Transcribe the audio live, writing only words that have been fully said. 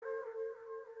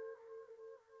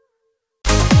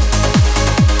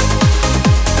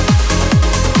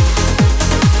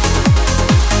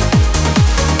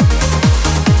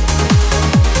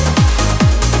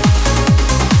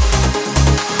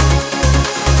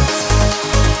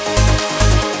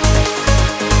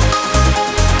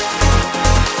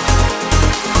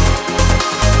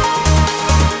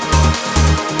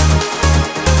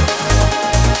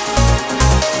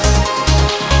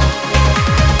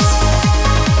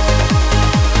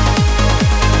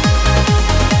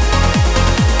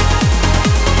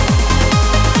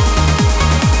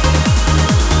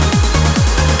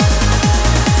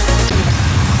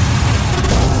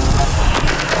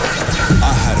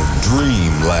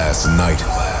last night.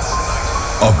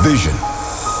 A vision.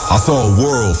 I saw a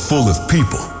world full of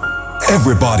people.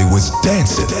 Everybody was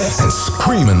dancing and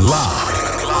screaming loud.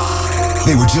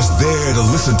 They were just there to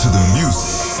listen to the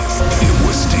music. It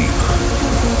was deep.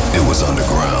 It was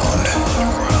underground.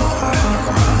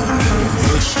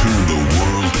 Let's turn the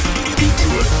world into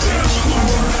a dance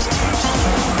floor.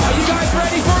 Are you guys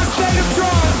ready for a state of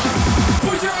trance?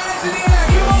 Put your hands in the air,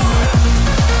 come on!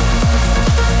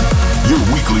 Your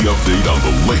weekly update on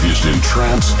the latest in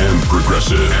trance and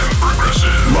progressive.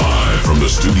 Live from the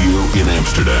studio in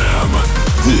Amsterdam.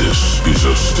 This is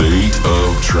a State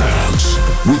of Trance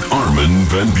with Armin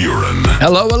van Buuren.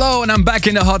 Hello, and I'm back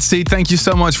in the hot seat. Thank you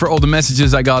so much for all the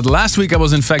messages I got. Last week I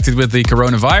was infected with the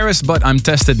coronavirus, but I'm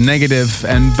tested negative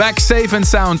and back safe and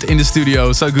sound in the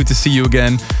studio. So good to see you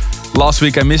again. Last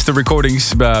week I missed the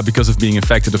recordings because of being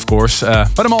infected, of course.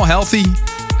 But I'm all healthy.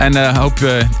 And I hope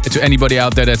to anybody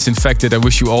out there that's infected, I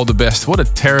wish you all the best. What a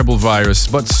terrible virus,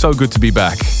 but so good to be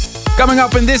back. Coming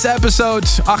up in this episode,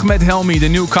 Ahmed Helmi, the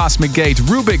new Cosmic Gate,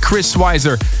 Rubik, Chris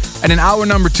Schweizer, and in hour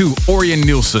number 2, Orion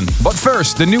Nielsen. But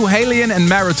first, the new Halion and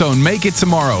Maratone, Make It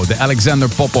Tomorrow, the Alexander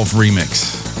Popov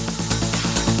remix.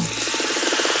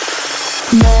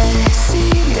 Messy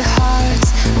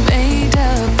hearts made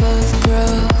up of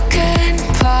broken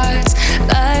parts.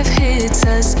 Life hits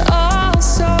us all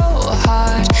so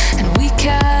hard, and we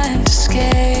can't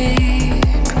escape.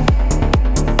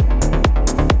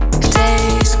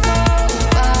 Days go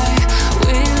by,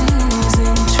 we're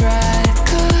losing track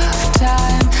of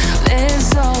time.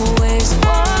 There's always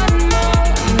one more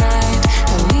night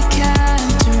that we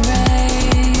can't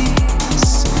erase.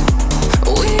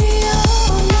 We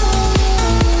all know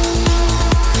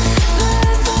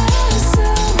that the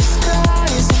silver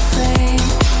skies are fake.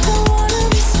 Don't wanna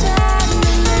be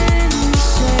standing in the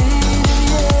shade of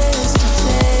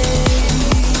yesterday.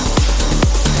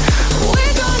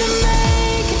 We're gonna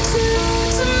make it to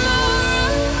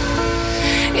tomorrow,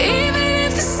 even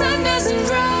if the sun doesn't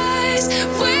rise.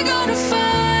 We're gonna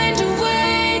find a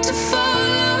way to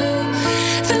follow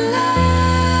the light.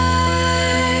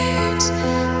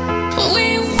 We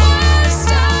won't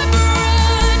stop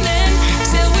running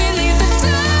till we leave the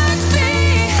dark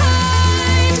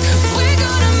behind. We're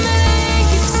gonna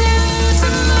make it to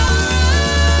tomorrow,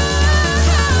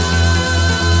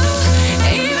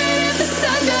 even if the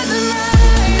sun doesn't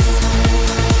rise.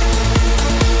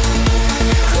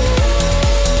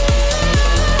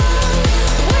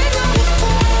 We're gonna find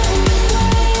a way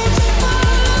to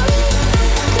follow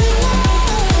the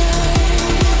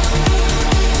light.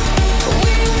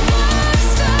 We won't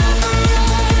stop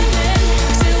running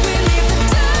till we leave the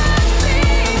dark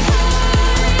behind.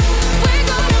 We're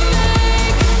gonna make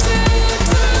it to tomorrow,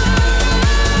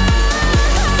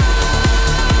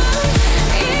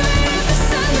 even if the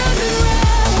sun doesn't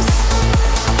rise.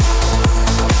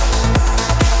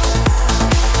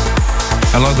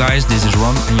 Hello guys, this is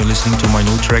Ron and you're listening to my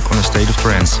new track on A State of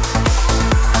Trance.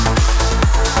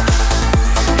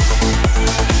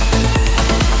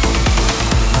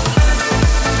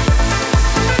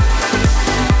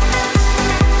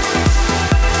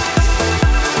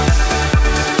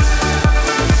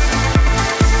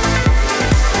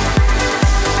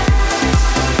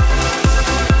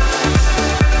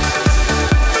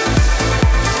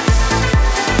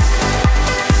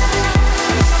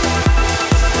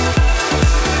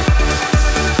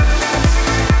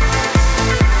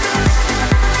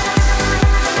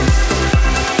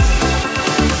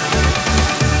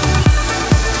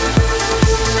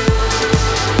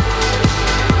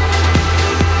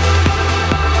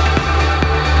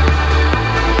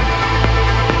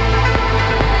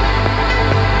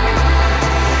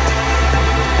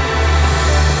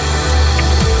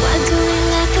 Why do we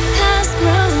let the past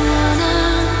grow on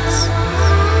us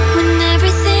when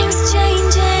everything's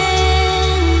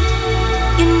changing?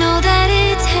 You know that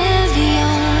it's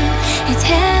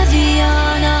heavy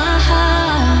on our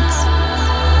hearts.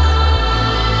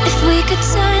 If we could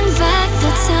turn back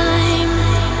the time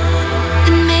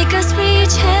and make us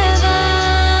reach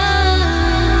heaven,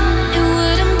 it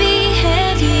wouldn't be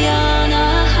heavy on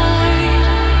our heart.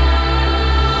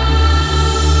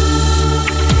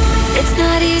 It's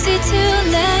not easy to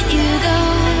let you go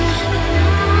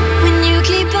when you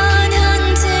keep on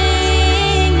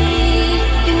hunting me.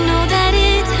 You know that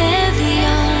it's heavy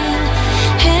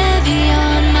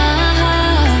on my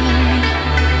heart.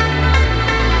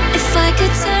 If I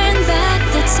could turn back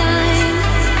the time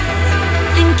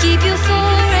and keep you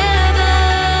forever,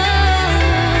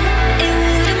 it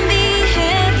wouldn't be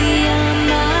heavy on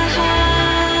my heart.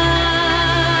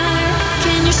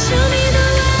 Can you show me the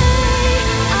way?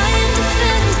 I am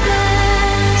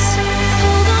defenseless.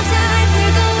 Hold on tight,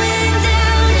 we're going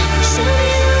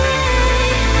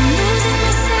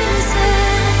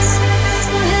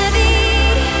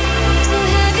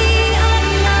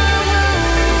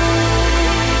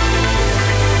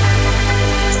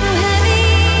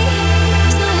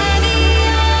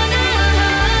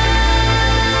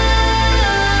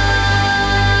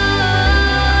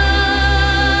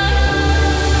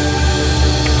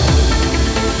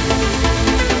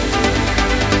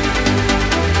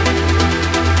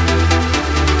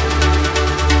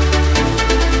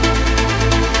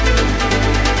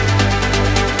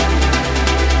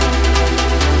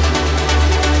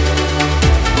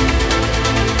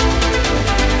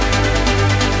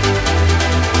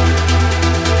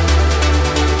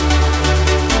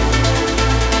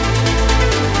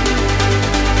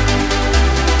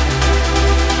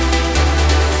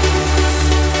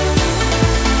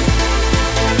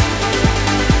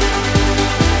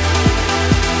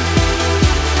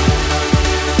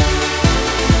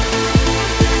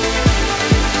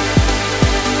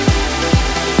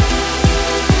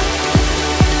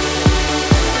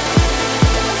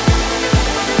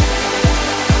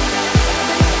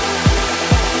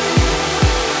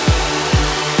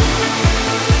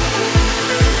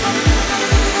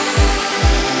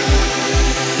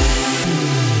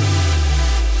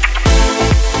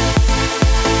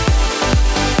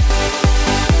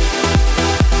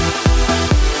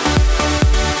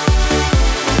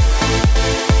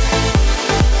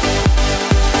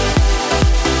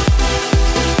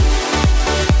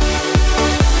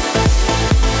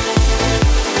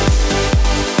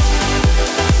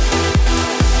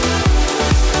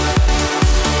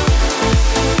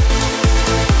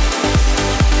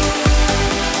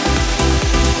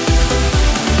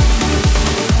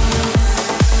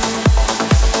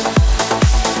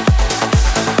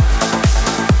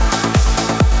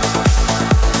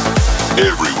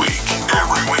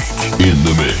In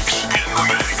the mix.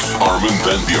 Armin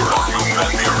van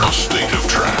Buuren. A State of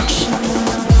Trance.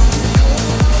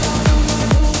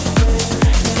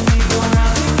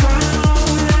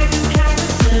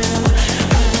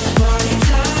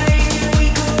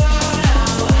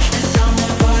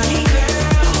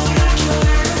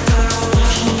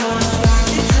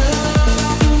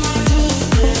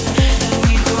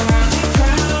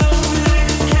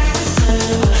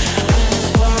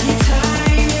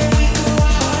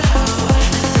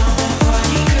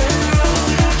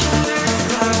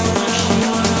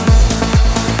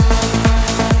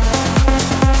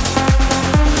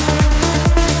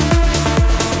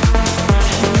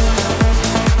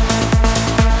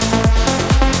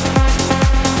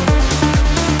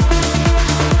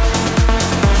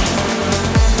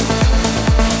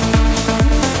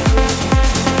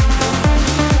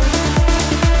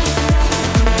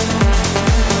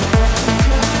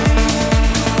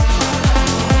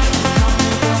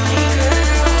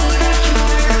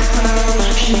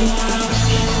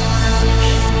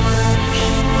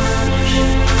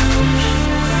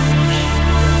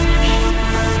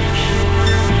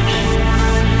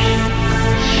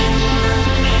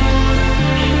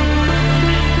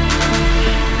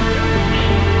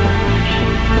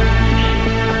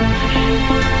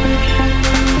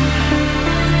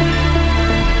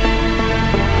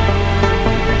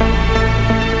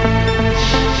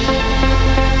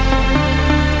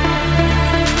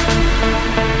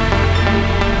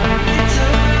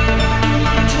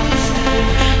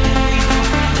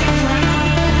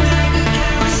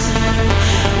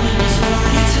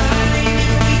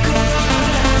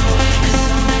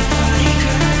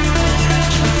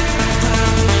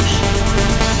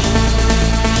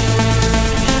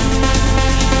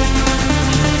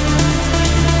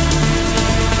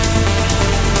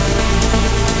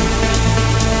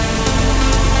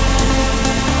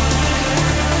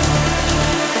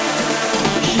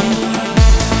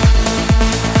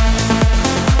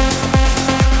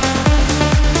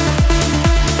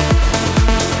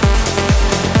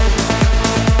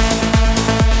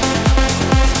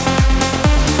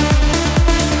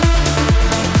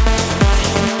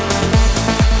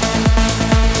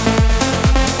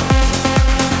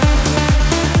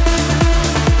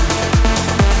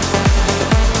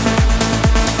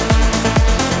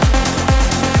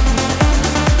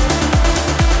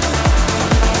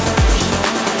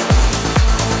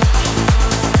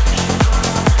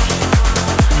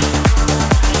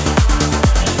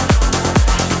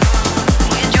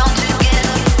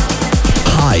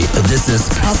 This is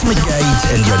Cosmic Gate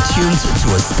and you're tuned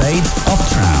to A State of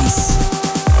Trance.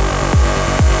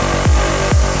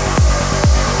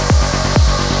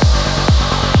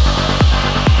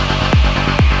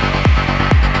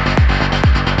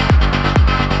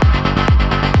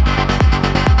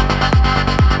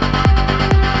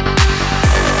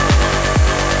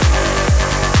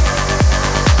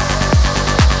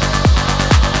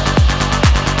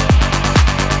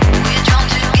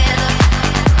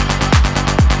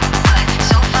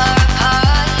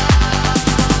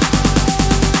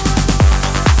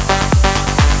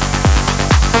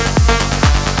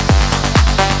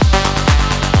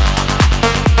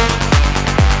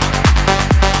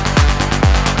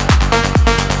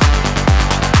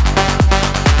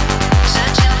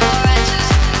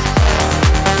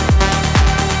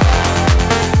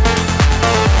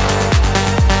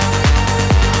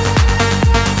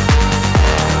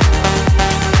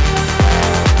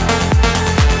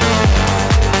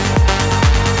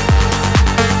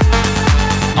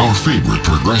 Favorite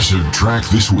progressive track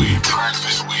this week.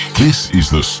 This is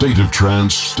the State of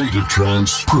Trance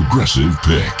progressive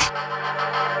pick.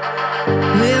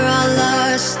 We're all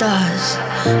lost stars,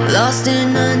 lost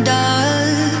in the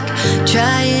dark,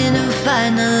 trying to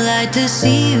find the light to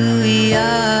see who we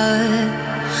are.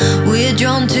 We're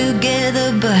drawn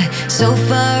together but so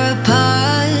far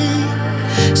apart,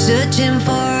 searching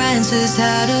for answers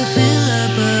how to fill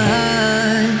up a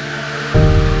heart.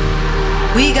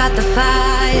 We got the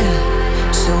fire,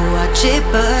 so watch it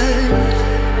burn,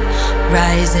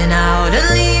 rising out and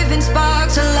leaving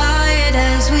sparks alight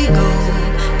as we go.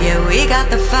 Yeah, we got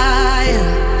the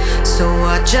fire, so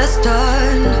watch us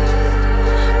turn,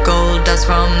 gold dust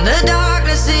from the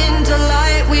darkness into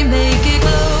light, we make it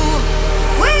glow.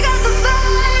 We got the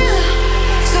fire,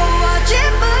 so watch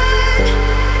it burn,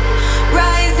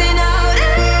 rising out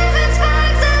and leaving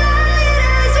sparks alight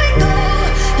as we go.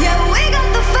 Yeah, we got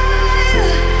the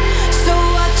fire, so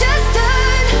watch us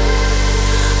turn,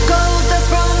 gold dust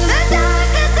from the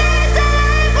darkness into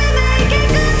light, we make it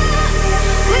glow.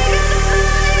 We got the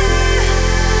fire,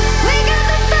 we got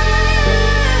the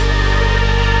fire,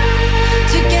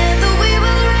 together.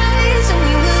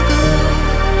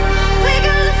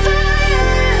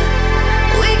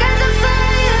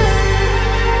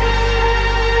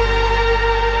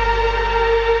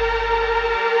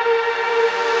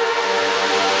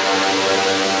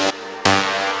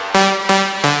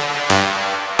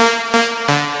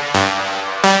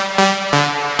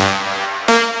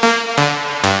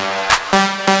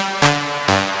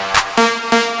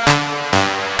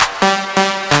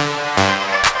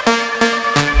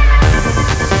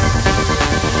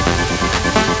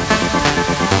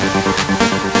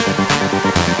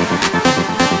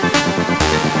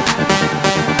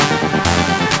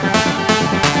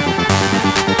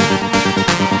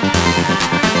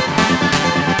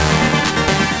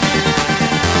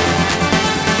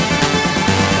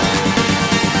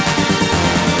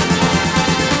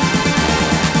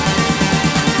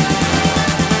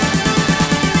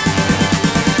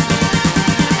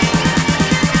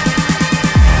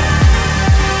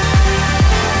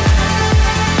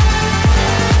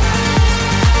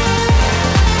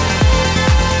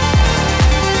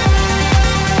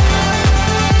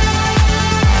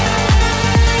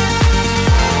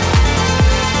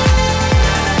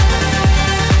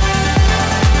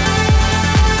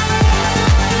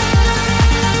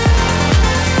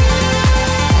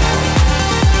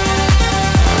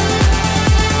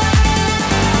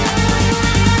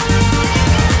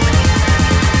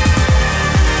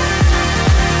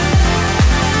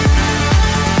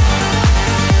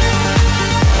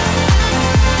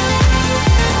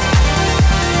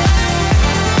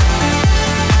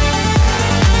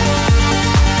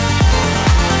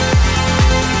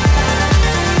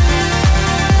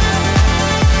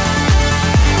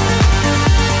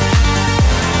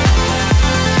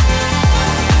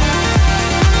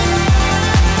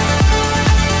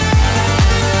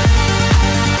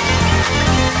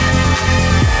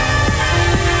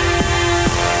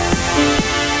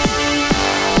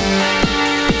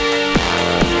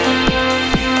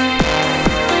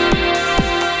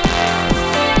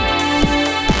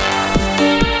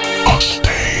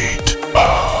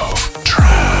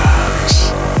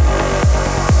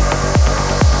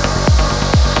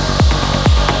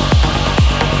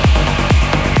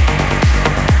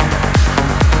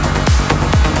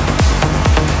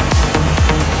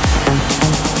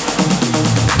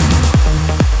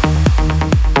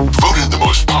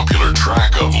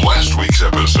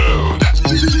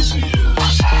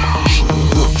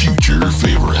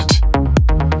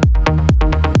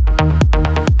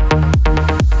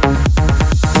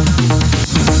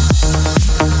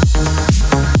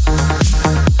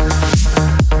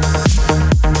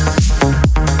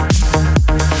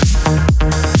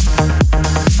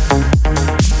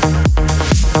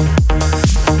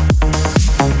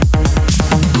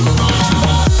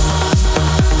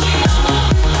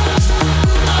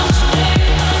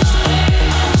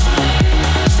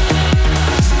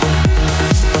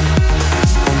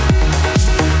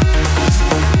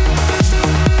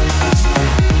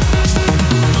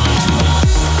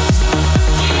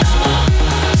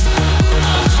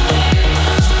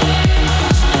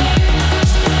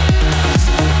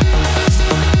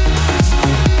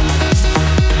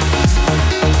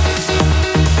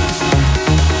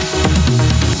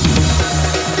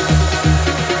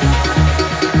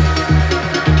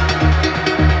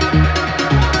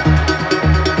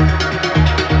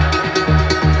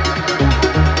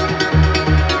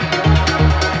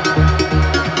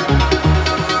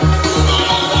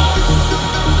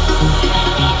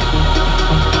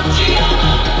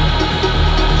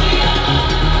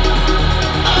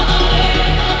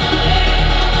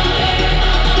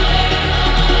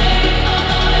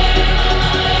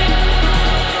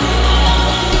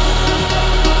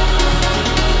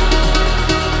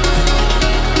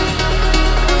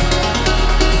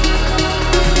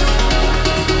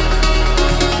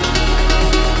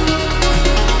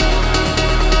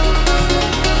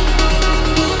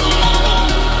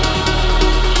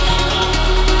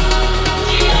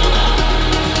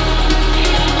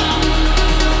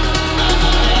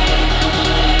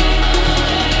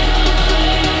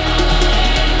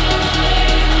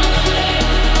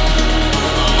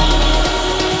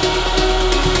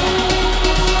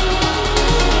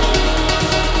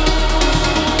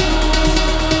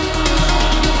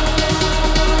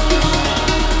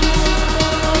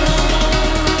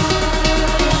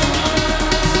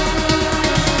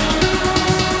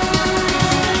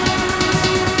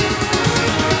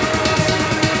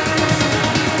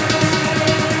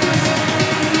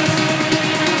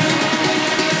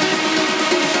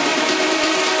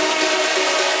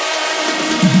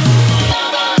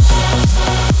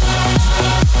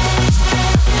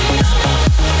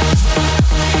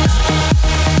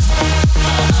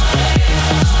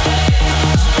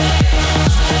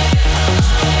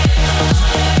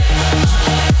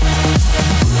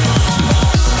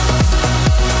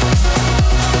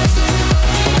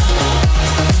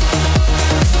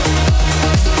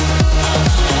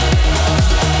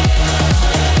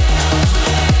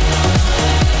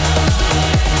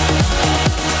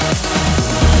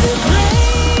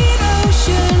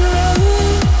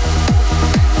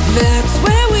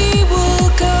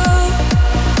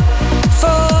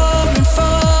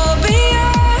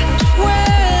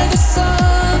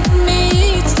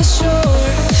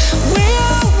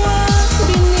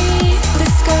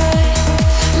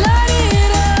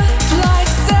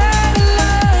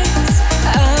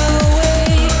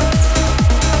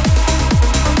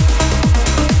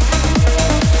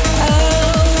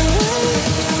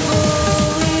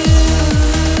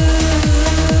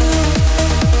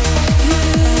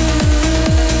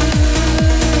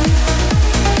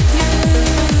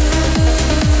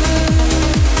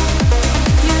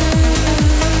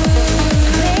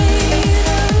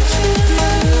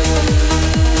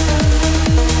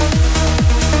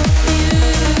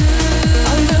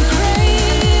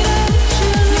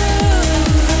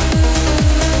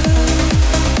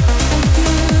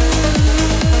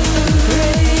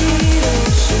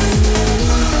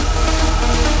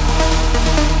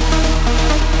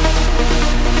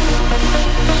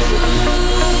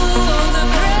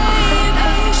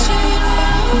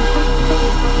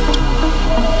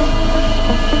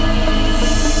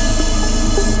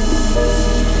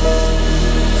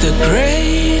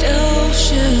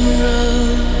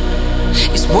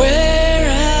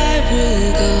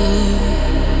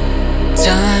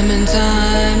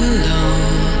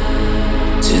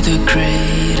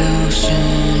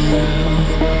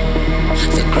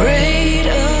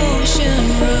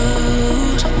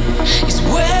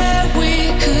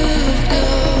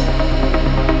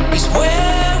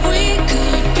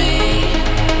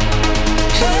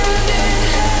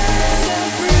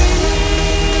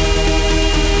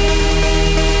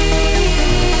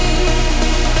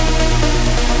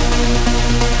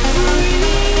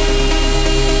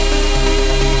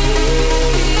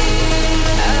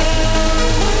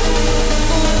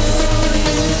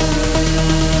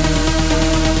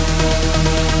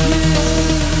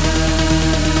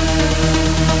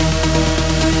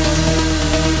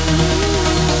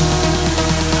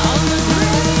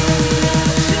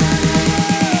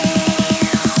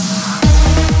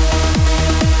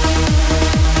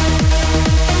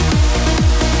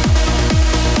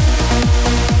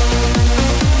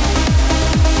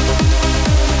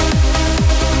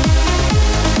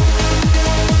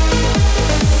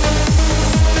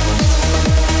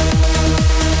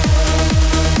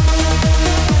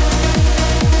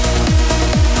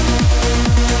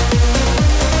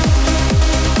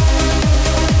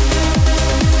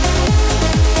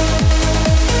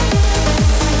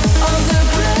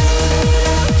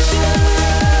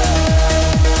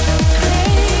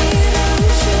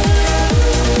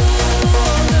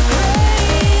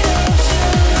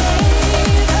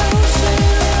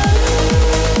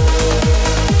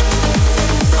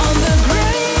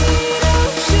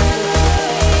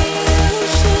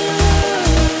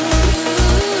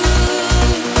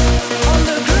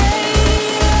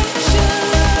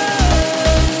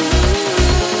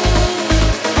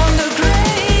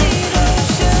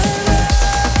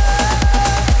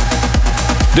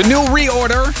 The New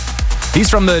Reorder. He's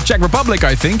from the Czech Republic,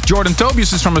 I think. Jordan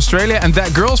Tobias is from Australia, and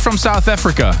That Girl's from South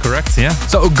Africa. Correct, yeah.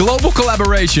 So a global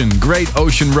collaboration, Great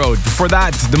Ocean Road. Before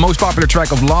that, the most popular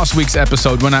track of last week's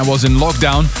episode when I was in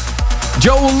lockdown.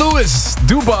 Joel Lewis,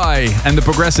 Dubai, and the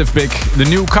progressive pick, the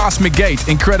new Cosmic Gate,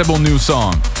 incredible new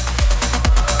song.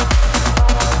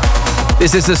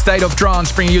 This is the State of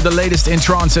Trance, bringing you the latest in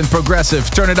trance and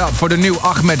progressive. Turn it up for the new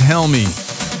Ahmed Helmi.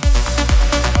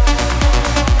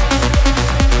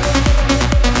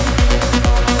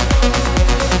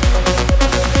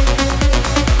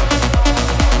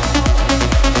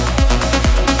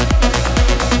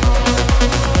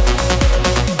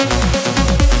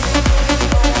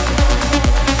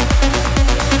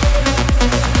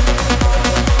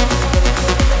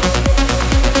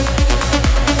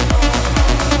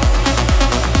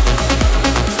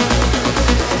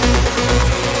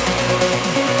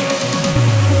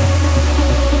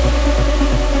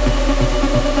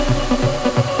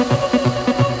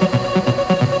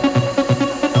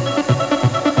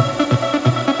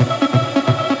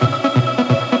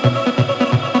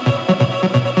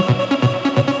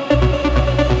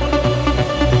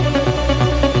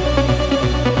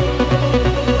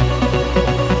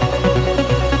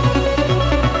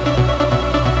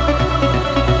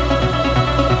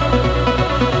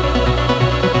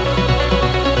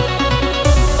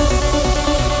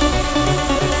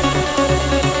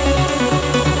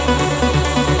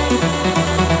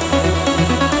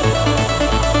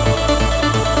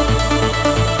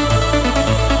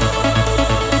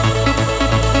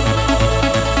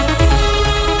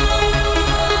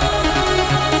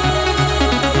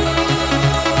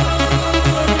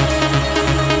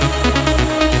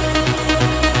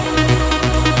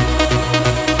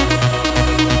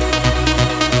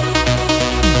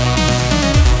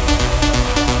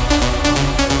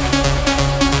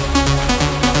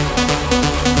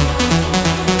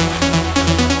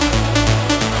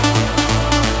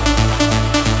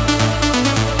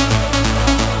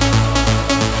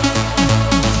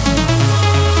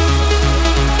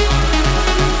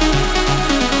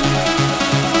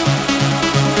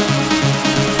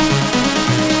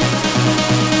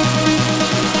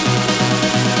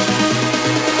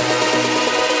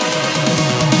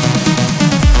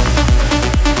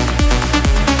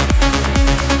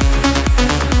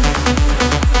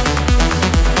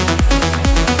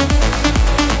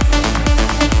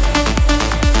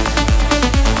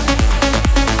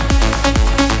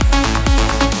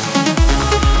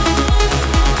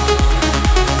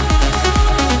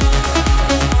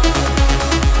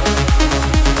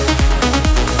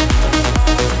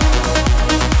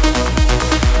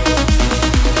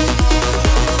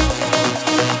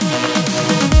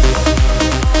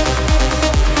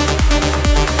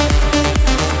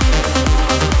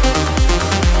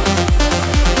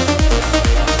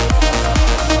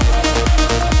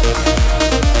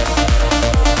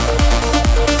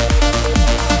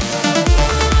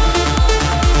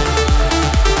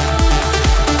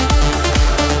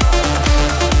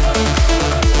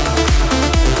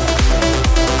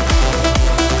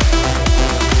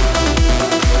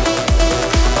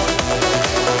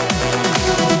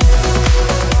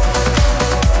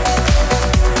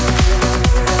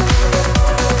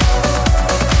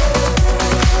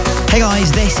 Hey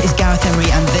guys, this is Gareth Emery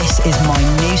and this is my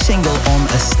new single on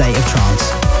A State of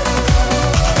Trance.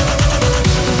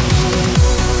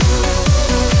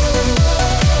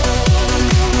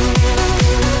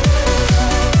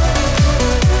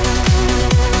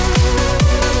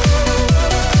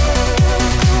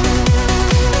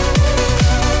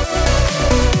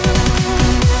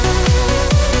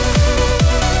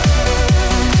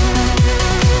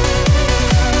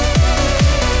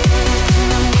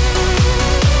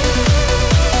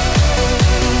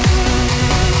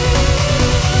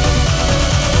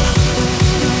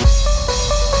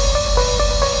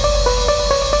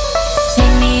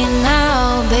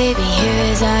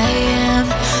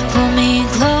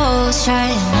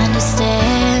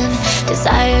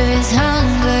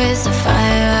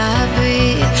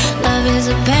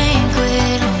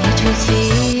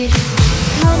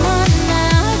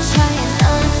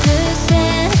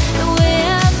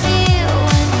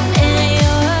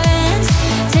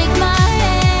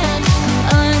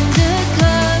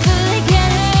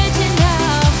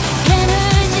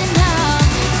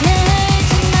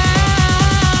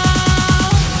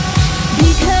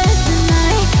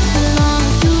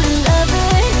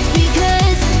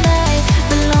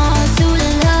 Belongs to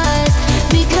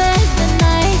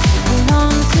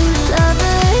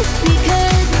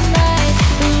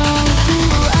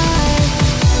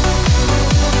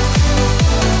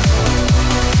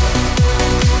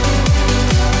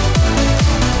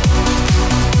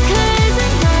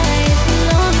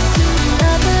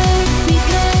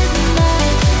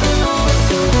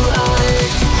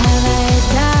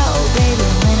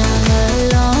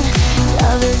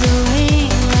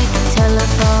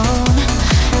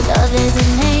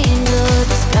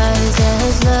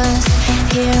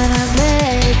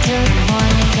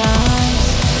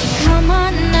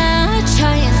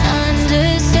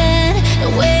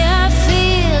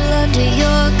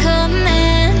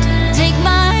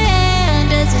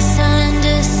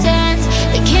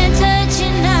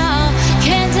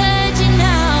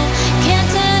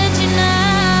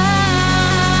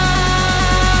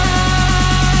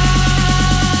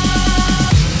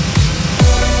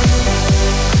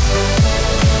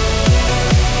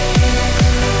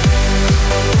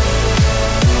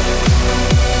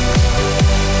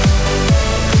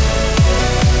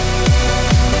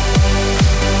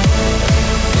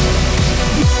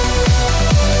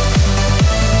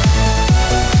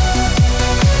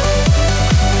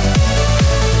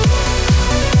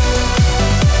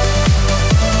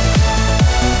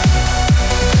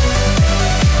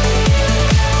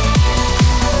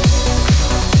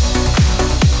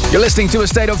You're listening to A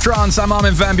State of Trance. I'm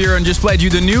Armin van Buuren and just played you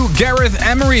the new Gareth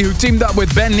Emery, who teamed up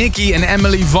with Ben Nicky and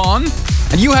Emily Vaughn.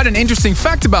 And you had an interesting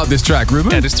fact about this track,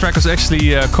 Ruben. Yeah, this track was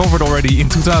actually covered already in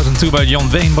 2002 by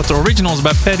Jon Wayne, but the original is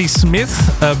by Patti Smith,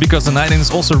 because the night is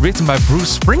also written by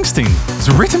Bruce Springsteen. It's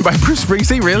written by Bruce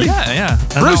Springsteen, really? Yeah.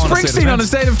 And Bruce Springsteen on A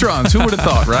State of Trance. Who would have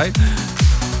thought, right?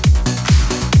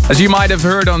 As you might have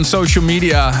heard on social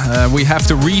media, we have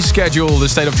to reschedule the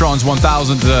State of Trance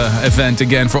 1000 event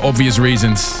again for obvious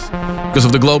reasons. Because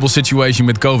of the global situation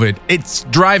with COVID. It's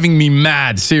driving me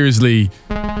mad, seriously.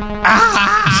 And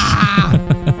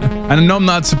I know I'm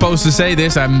not supposed to say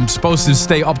this. I'm supposed to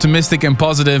stay optimistic and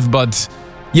positive, but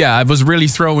yeah, I was really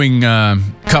throwing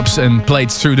cups and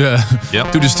plates through the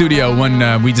studio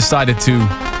when we decided to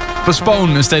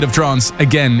postpone A State of Trance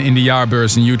again in the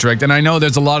Jaarbeurs in Utrecht. And I know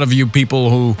there's a lot of you people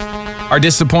who are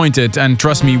disappointed, and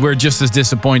trust me, we're just as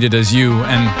disappointed as you.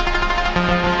 And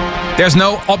there's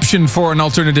no option for an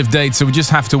alternative date, so we just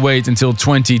have to wait until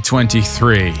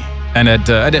 2023. And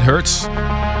it hurts.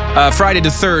 Friday the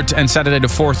 3rd and Saturday the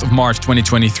 4th of March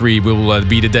 2023 will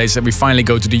be the days that we finally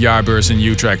go to the Jaarbeurs in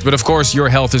Utrecht. But of course, your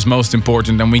health is most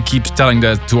important, and we keep telling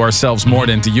that to ourselves more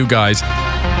than to you guys.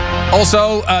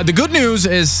 Also, the good news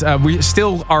is we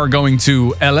still are going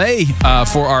to LA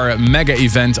for our mega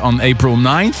event on April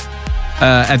 9th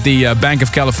at the Bank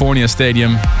of California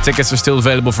Stadium. Tickets are still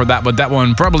available for that, but that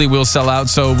one probably will sell out.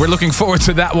 So we're looking forward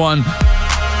to that one.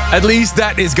 At least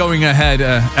that is going ahead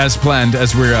as planned,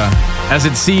 as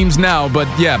it seems now. But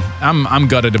yeah, I'm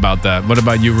gutted about that. What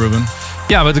about you, Ruben?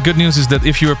 Yeah, but the good news is that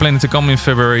if you are planning to come in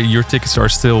February, your tickets are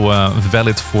still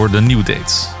valid for the new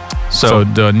dates. So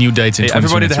the new dates in 2023.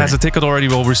 Everybody that has a ticket already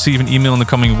will receive an email in the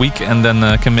coming week, and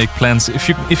then can make plans.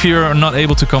 If you're not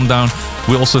able to come down,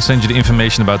 we'll also send you the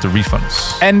information about the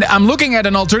refunds. And I'm looking at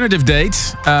an alternative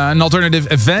date, an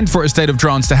alternative event for A State of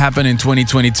Trance to happen in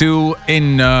 2022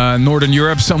 in Northern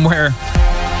Europe somewhere.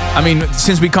 I mean,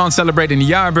 since we can't celebrate in the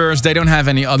Jaarbeurs, they don't have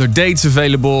any other dates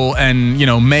available. And, you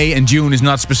know, May and June is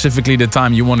not specifically the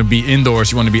time you want to be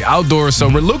indoors, you want to be outdoors. So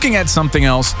we're looking at something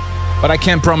else. But I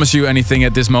can't promise you anything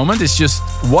at this moment. It's just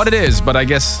what it is. But I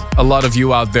guess a lot of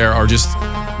you out there are just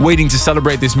waiting to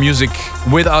celebrate this music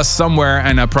with us somewhere.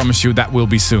 And I promise you that will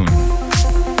be soon.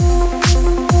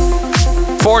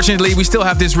 Fortunately, we still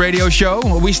have this radio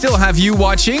show. We still have you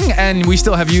watching and we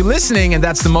still have you listening. And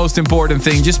that's the most important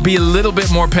thing. Just be a little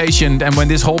bit more patient. And when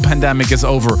this whole pandemic is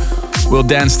over, we'll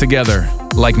dance together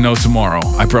like no tomorrow.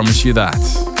 I promise you that.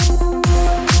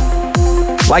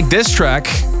 Like this track.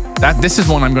 This is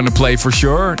one I'm going to play for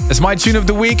sure. As my tune of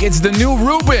the week, it's the new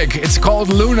Rubik. It's called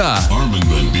Luna. Armin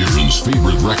van Buuren's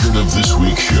favorite record of this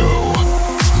week's show.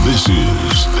 This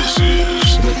is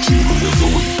the tune of the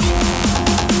week.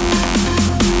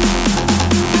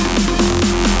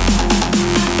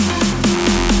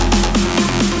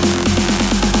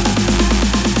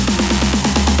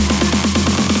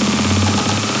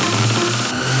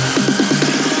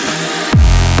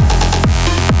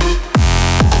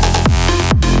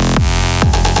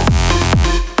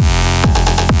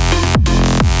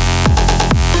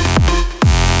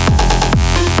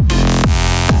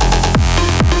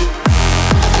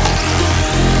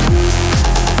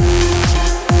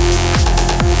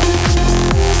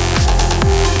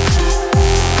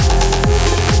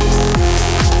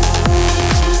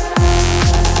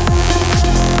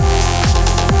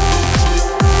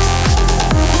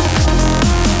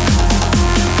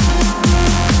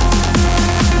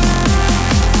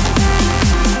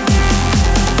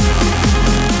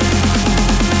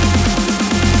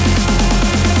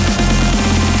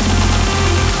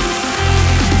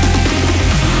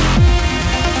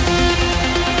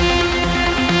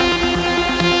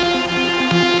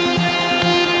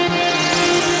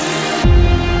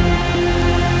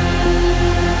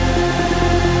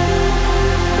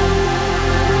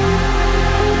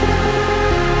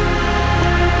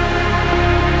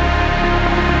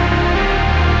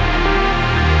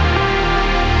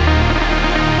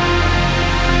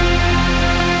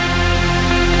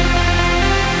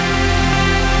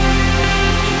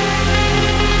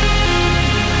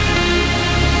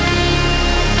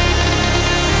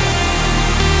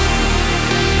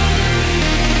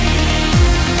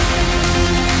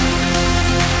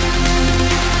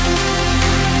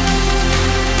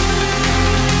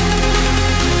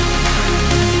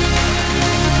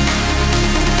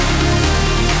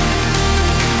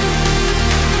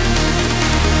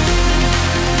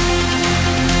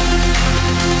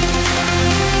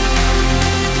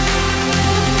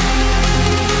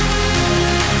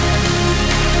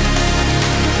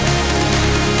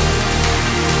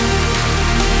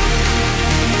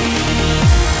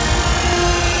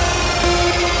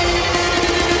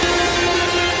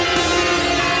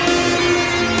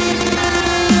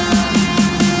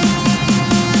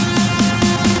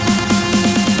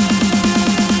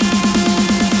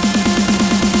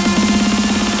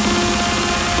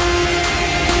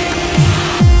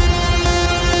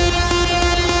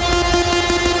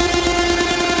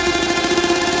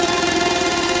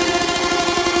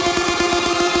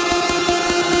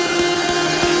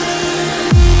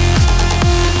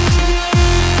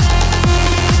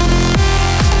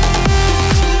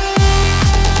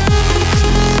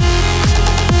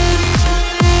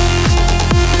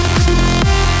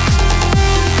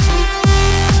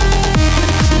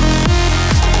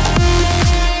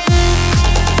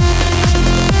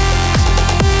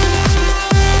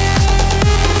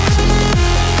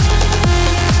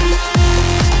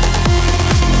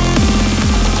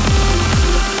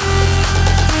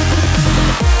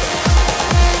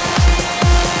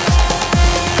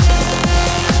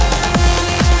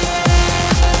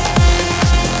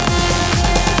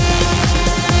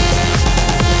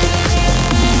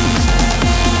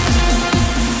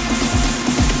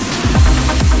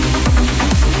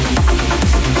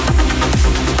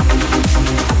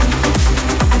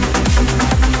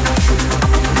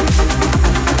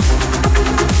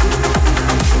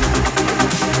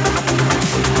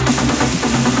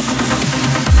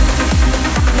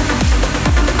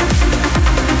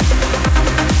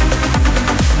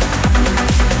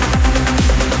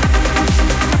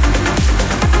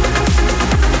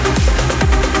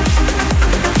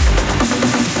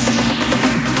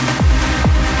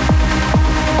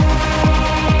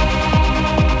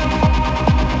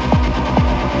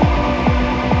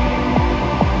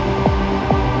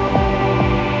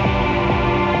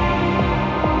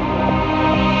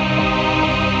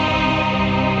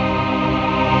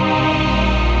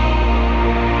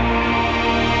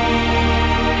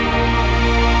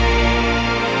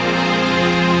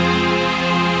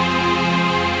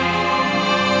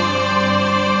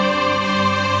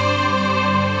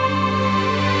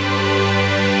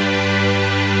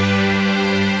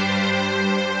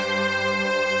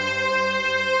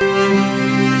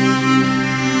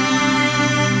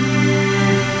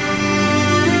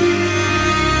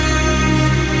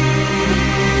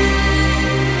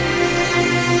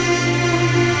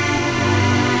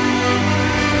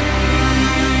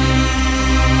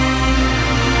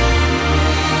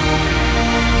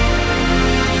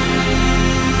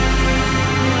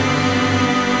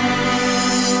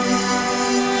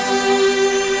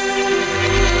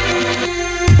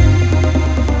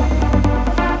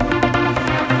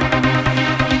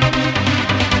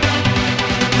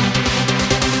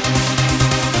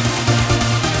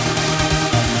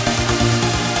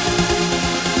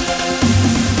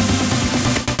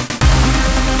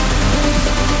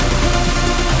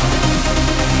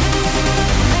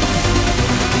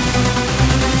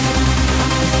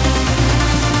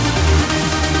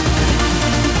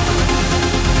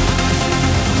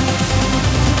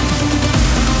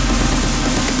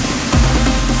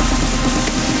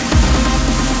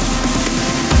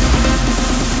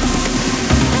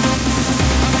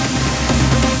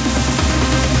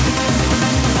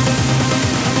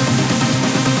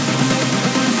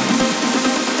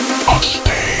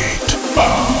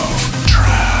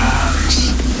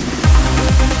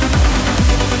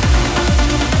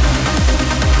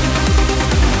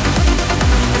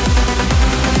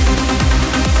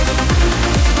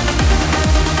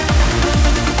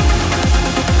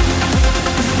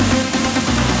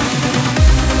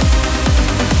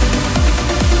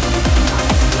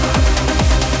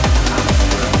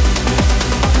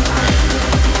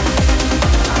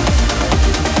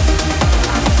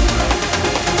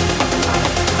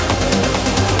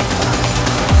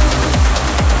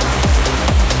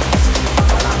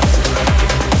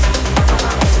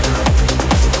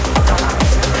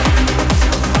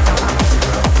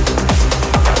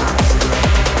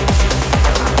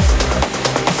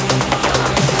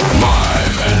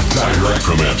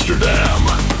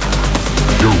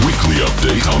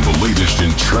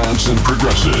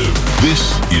 progressive.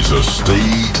 This is a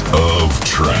state of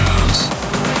trance.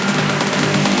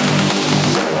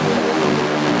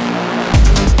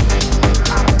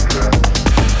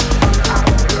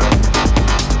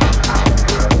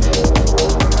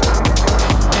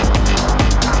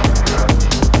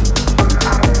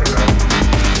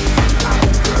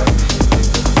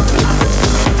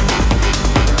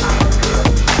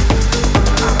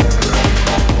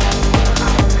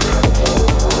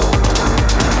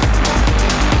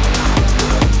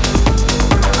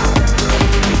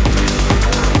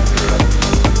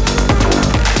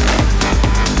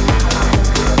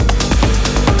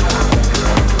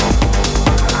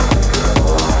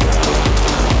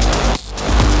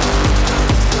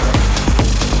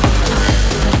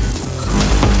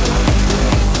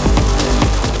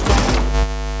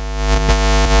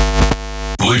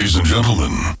 Ladies and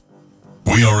gentlemen,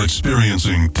 we are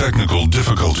experiencing technical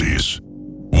difficulties.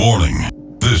 Warning,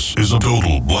 this is a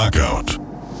total blackout.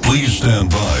 Please stand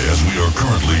by as we are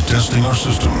currently testing our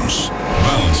systems.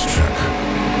 Balance check.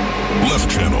 Left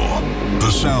channel.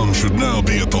 The sound should now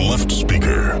be at the left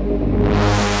speaker.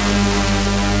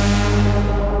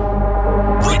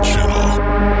 Right channel.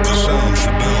 The sound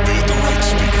should now be at the right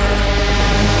speaker.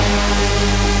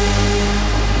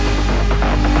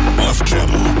 Left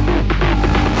channel.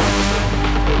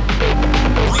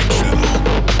 Right channel.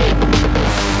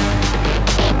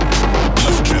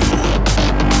 Left channel.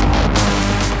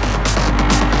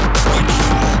 Right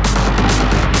channel. Left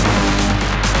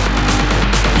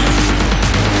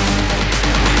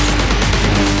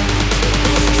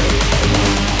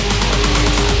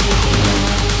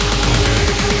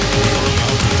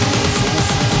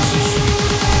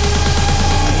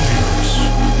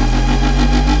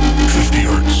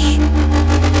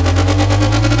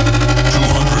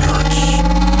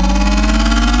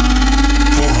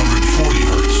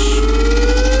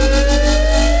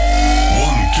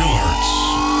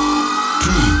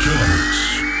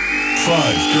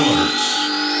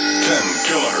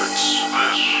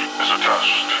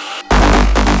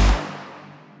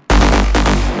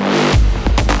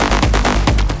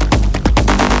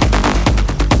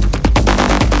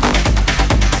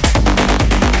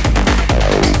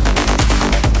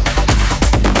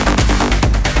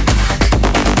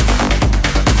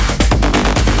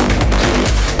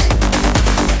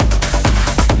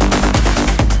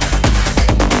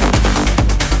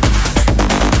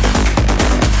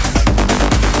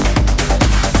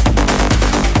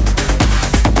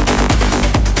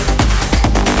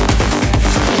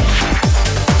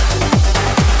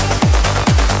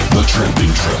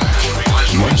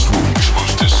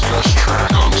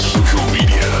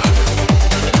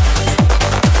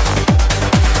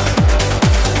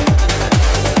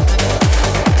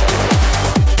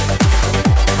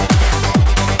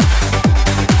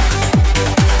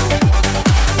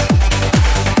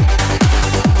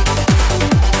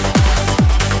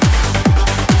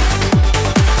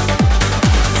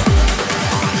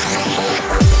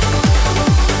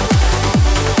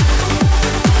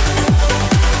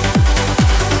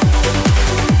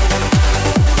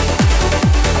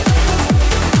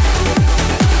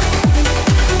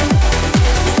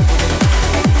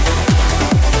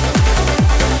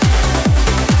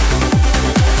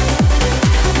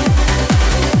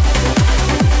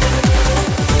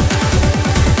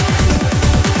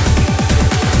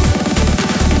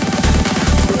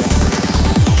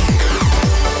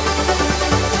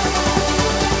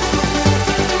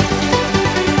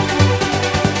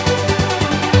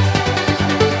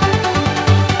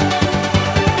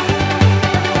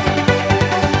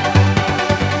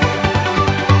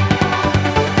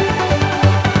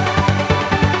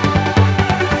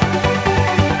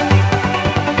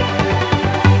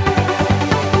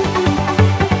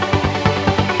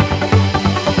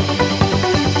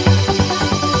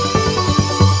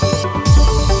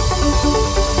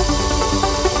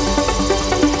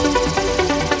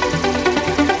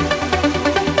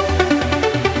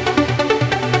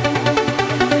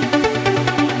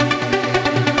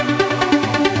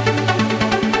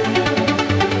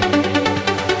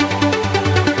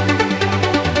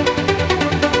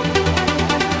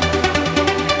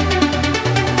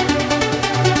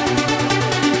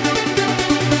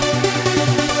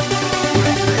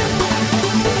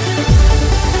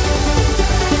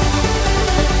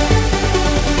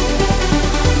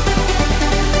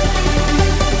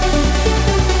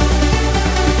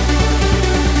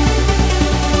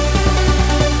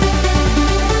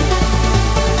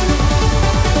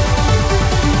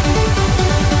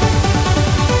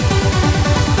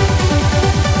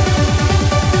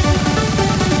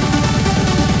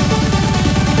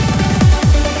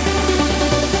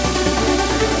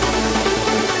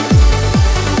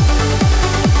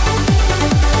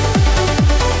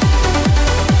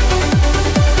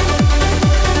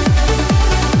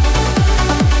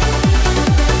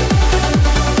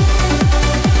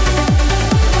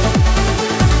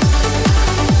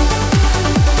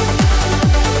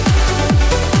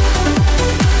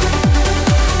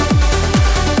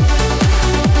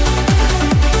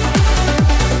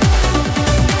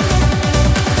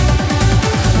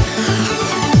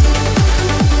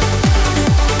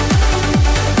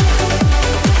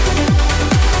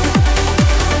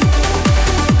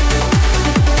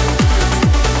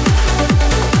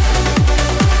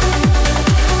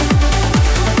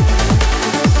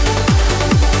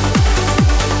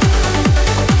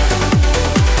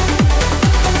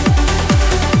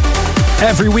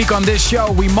Every week on this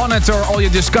show, we monitor all your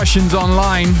discussions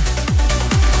online.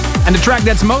 And the track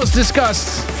that's most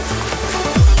discussed,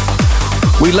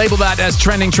 we label that as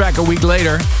trending track a week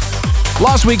later.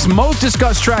 Last week's most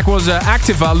discussed track was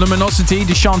Activa Luminosity,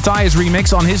 the Sean Tyas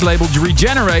remix on his label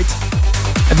Regenerate.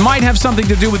 It might have something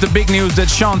to do with the big news that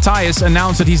Sean Tyas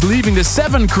announced that he's leaving the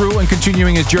Seven crew and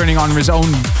continuing his journey on his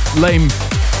own lane.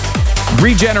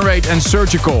 Regenerate and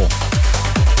Surgical.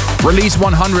 Release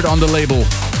 100 on the label.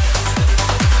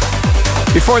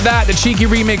 Before that, the cheeky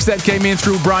remix that came in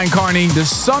through Brian Carney, the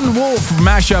Sun Wolf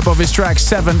mashup of his track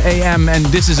 7 AM and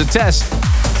This Is a Test,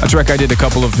 a track I did a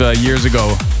couple of years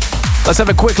ago. Let's have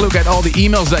a quick look at all the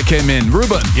emails that came in.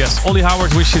 Ruben. Yes, Ollie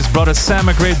Howard wishes brother Sam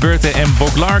a great birthday, and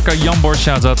Boglarka Jambor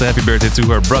shouts out a happy birthday to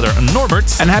her brother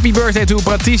Norbert. And happy birthday to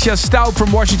Patricia Staub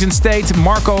from Washington State,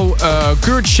 Marco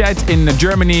Kurtschet in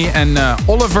Germany, and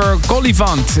Oliver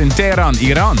Kolivant in Tehran,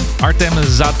 Iran. Artem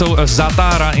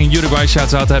Zatara in Uruguay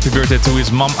shouts out a happy birthday to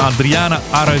his mom Adriana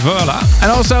Arevola.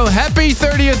 And also happy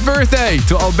 30th birthday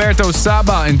to Alberto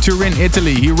Saba in Turin,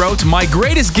 Italy. He wrote, "My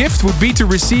greatest gift would be to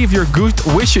receive your good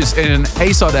wishes in an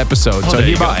ASOD episode." So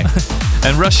hereby.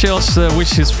 And Russ Shells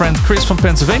wishes his friend Chris from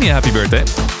Pennsylvania happy birthday.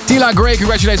 Tila Gray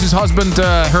congratulates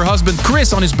her husband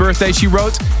Chris on his birthday. She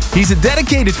wrote, "He's a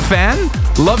dedicated fan,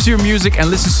 loves your music and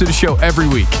listens to the show every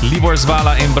week." Libor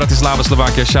Zvala in Bratislava,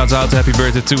 Slovakia shouts out happy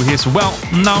birthday to his, well,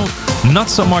 now not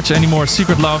so much anymore,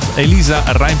 secret love, Elisa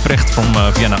Rijnprecht from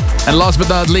Vienna. And last but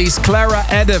not least, Clara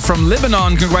Edde from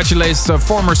Lebanon congratulates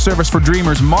former Service for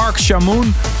Dreamers Mark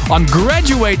Shamoun on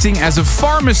graduating as a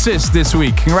pharmacist this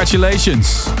week.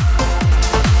 Congratulations.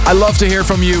 I love to hear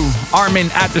from you.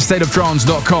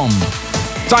 Armin@thestateoftrance.com.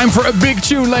 Time for a big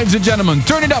tune, ladies and gentlemen.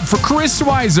 Turn it up for Chris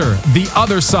Weiser, The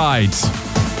Other Side.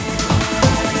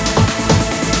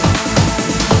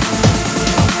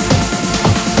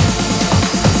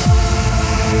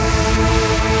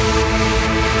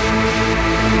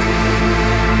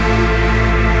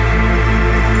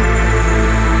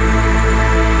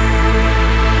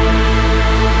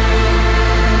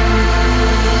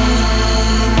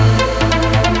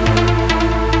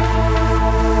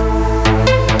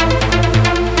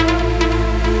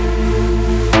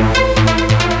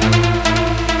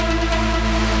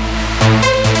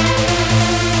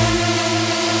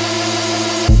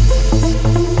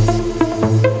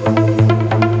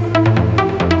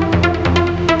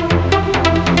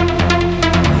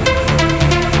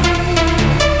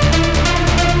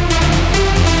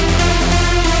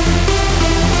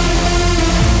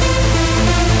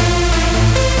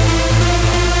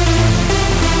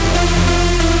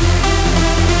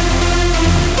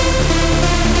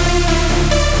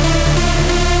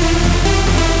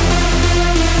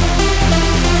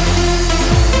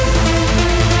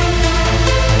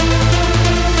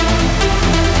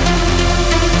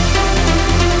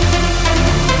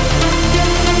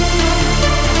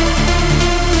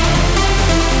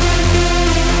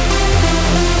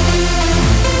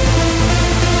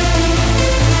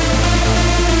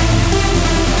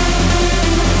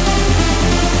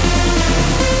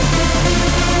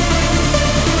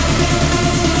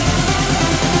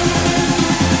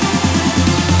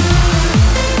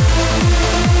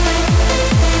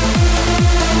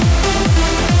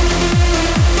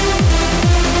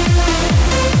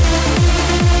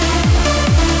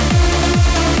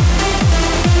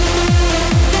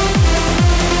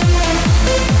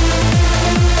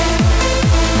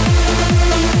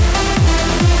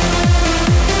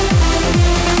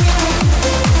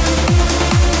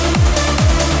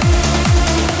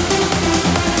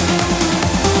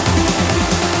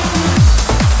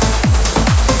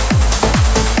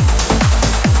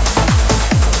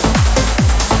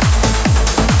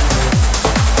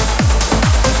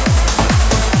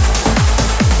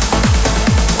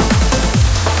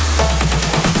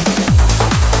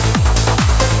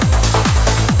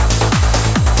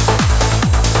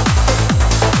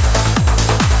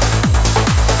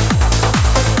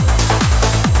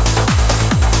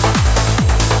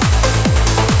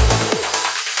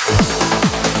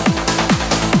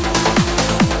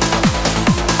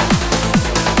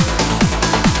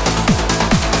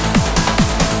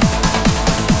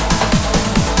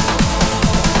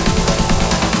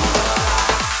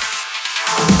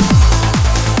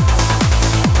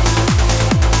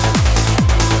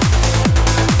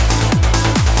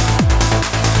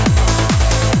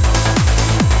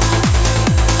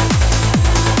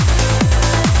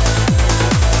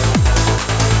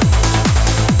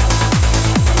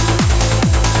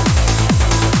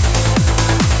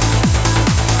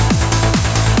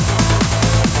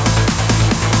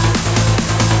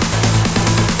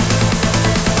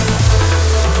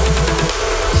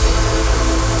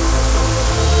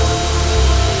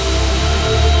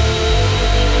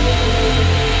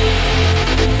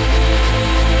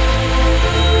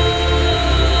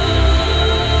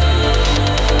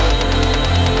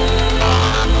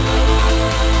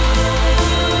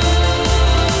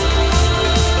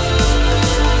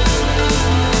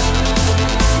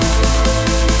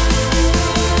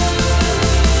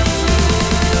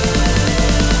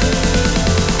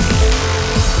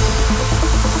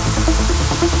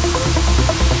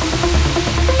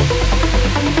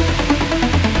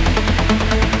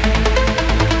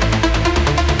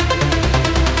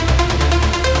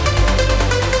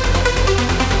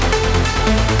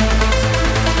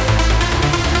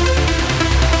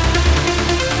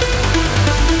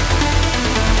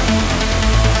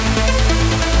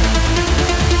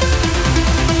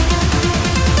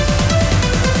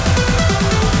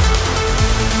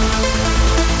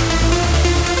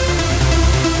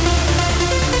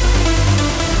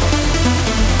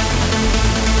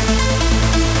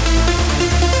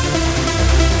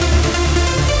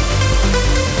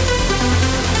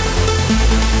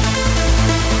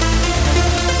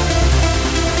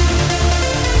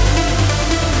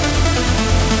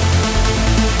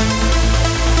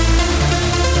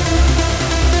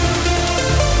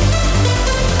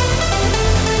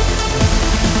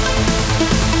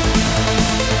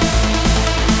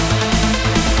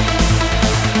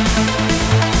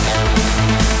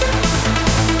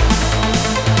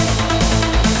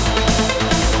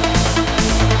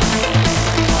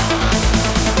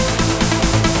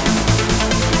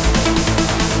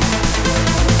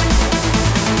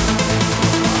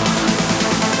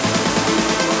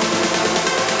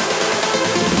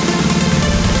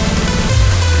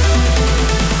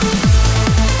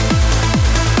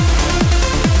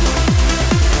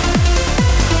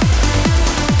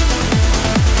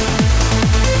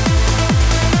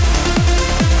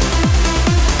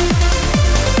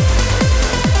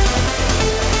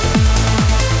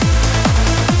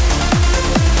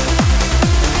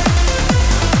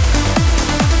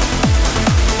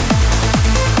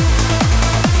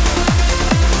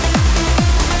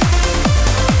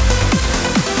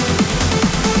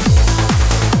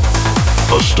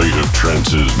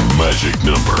 Trance's magic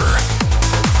number.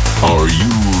 Are you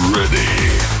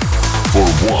ready for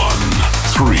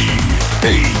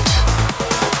 138?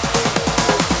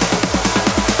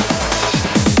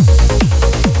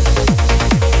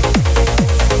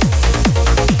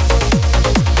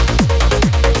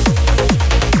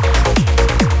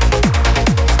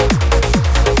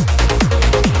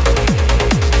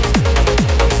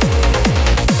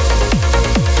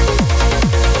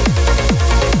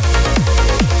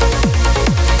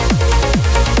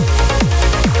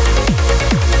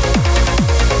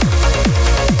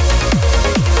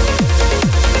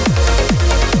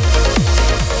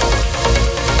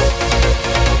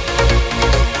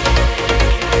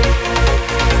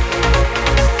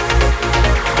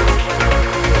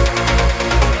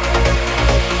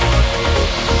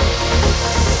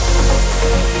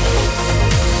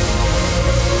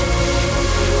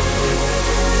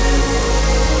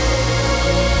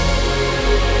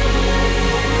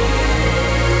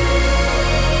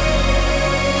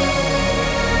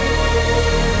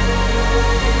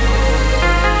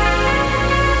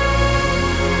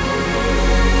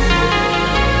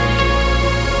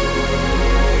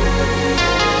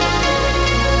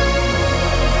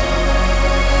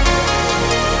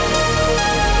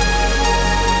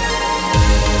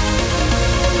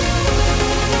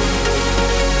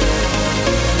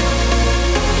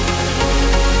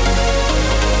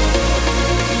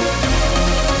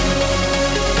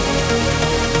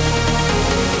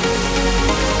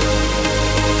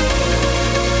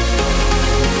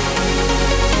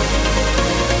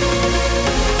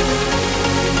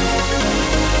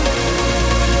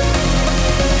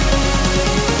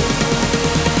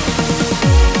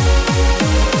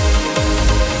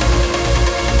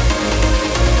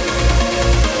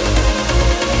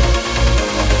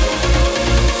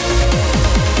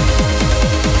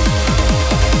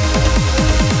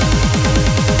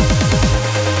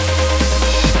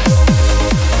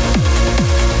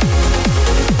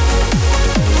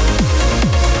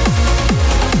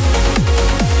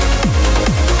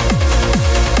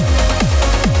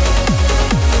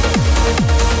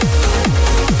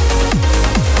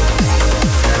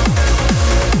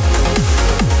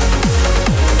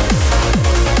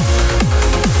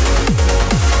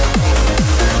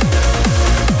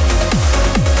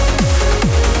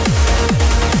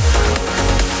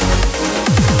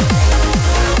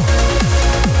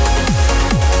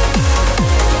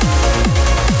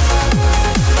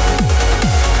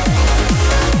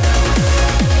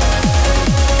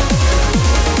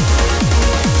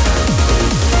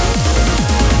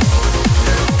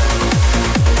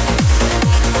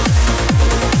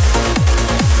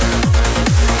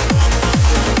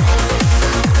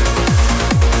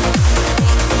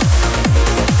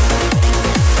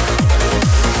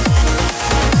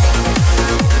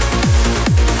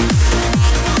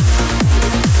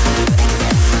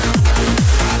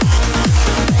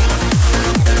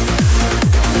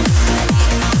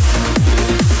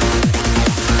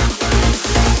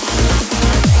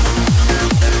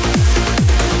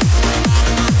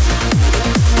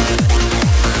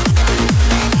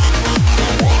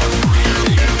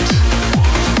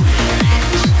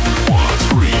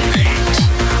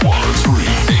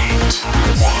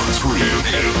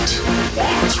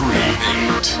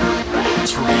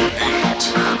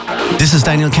 This is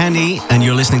Daniel Candy, and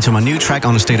you're listening to my new track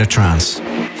on A State of Trance.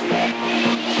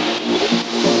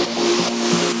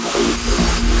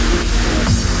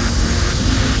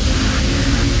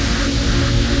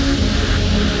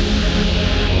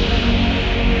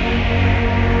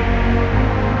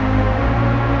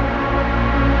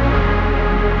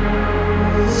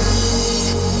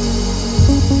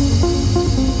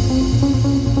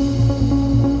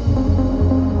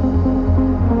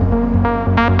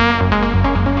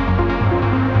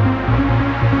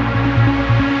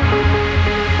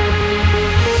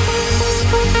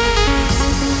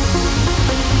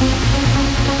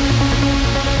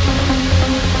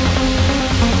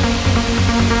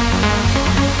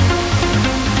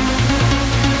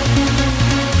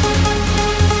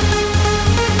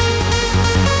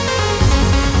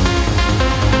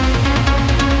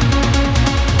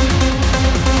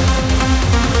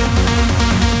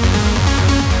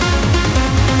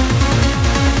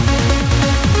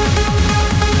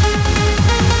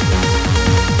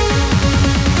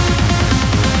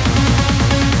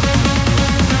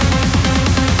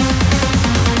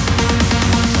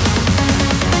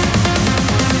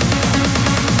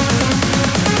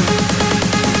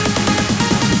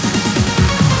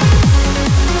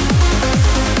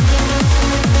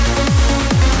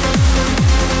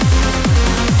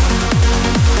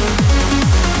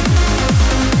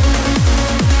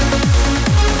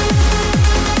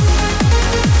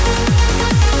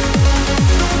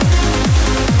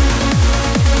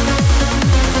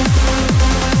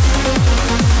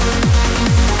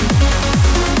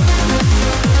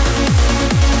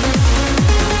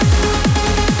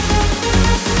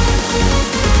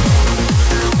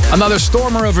 Another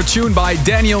stormer of a tune by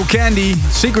Daniel Kandi.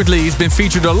 Secretly, he's been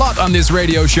featured a lot on this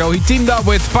radio show. He teamed up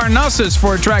with Parnassus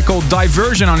for a track called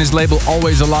Diversion on his label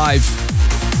Always Alive.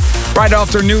 Right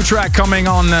after a new track coming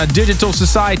on Digital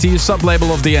Society, a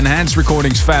sub-label of the Enhanced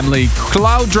Recordings family,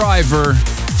 Cloud Driver.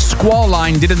 Squall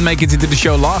Line didn't make it into the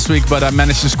show last week, but I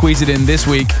managed to squeeze it in this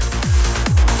week.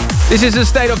 This is A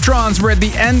State of Trance. We're at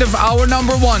the end of hour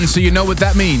number 1, so you know what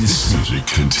that means. Music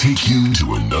can take you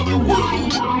to another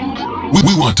world.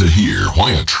 We want to hear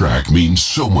why a track means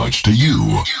so much to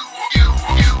you.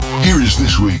 Here is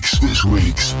this week's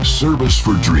Service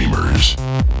for Dreamers.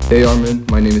 Hey Armin,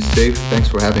 my name is Safe. Thanks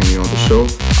for having me on the show.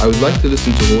 I would like to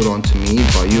listen to Hold On To Me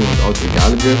by you and Audrey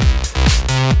Gallagher.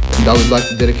 And I would like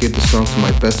to dedicate the song to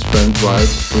my best friend Dwight,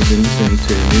 who's been listening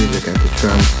to your music and to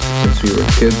trance since we were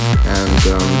kids. And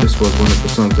this was one of the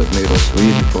songs that made us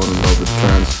really fall in love with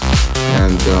trance.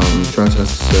 And trance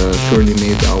has surely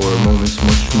made our moments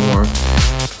much more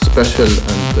special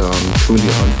and truly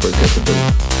unforgettable.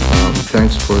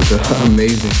 Thanks for the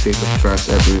amazing State of Trance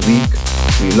every week.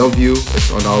 We love you. It's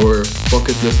on our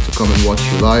bucket list to come and watch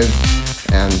you live.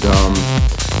 And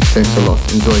thanks a lot.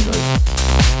 Enjoy, guys.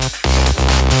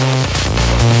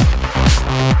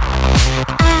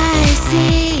 I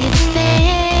see the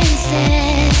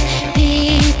faces,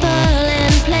 people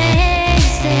and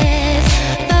places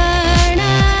burn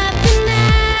up the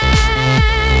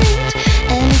night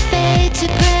and fade to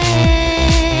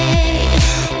gray.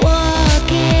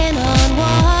 Walking on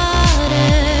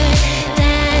water,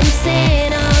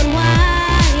 dancing on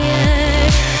wire,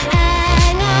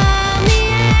 hang on the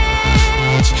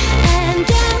edge and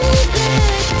don't look down.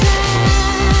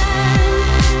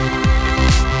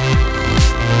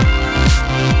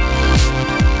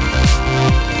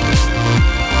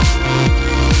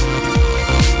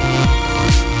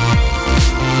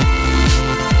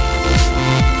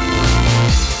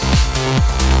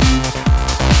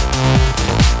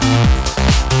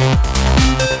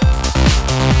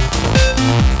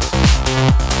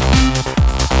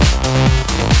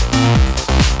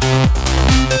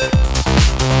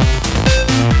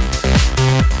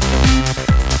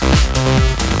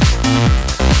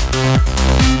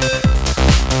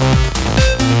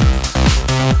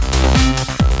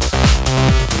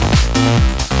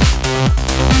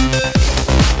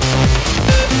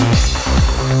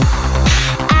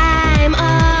 I'm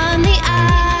on the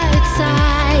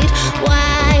outside,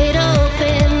 wide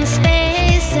open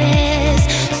spaces,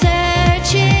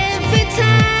 searching for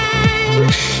time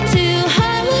to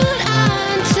hold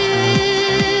on to.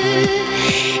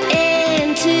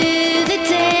 Into the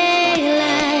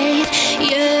daylight,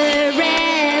 your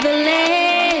revelation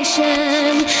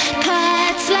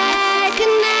cuts like a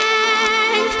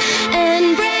knife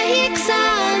and breaks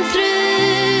on through.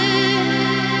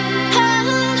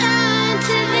 Hold on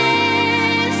to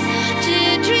this. To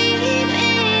dream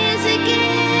is a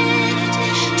gift.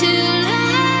 To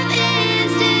love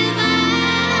is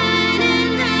divine,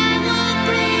 and I won't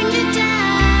bring you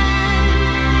down.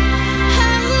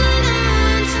 Hold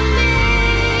on to me.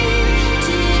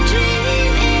 To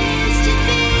dream is to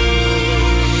be.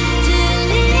 To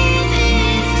live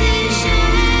is to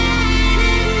shine,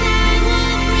 and I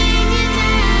won't bring you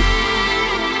down.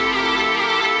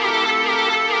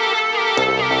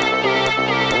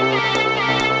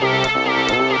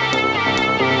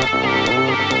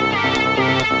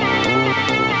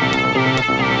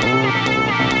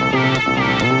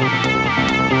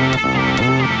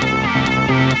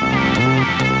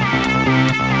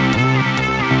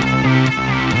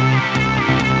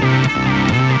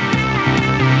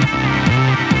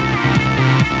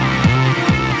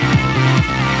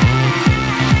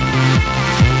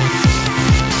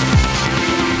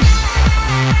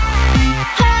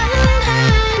 Hold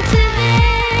on to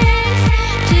this.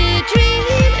 To dream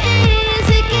is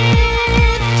a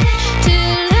gift. To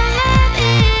love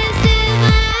is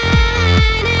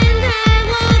divine, and I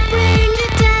won't bring you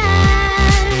down.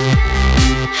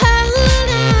 Hold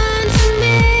on to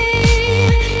me.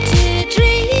 To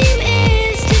dream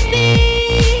is to be.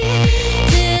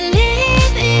 To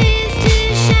live is to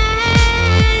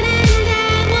shine, and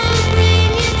I won't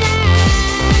bring you down.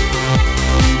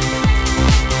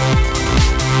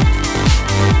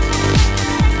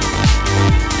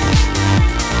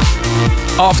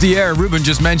 Off the air, Ruben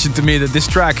just mentioned to me that this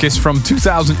track is from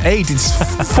 2008. It's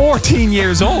 14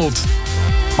 years old.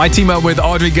 My team up with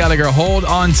Audrey Gallagher, Hold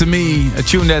On To Me, a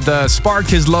tune that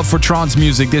sparked his love for trance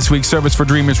music. This week's Service for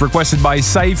Dreamers, requested by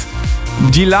Saif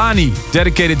Gilani,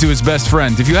 dedicated to his best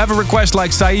friend. If you have a request like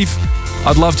Saif,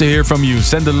 I'd love to hear from you.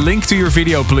 Send a link to your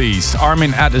video, please.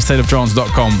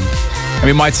 Armin@astateoftrance.com. And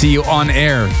we might see you on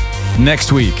air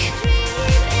next week.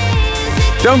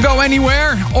 Don't go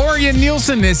anywhere. Orjan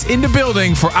Nilsen is in the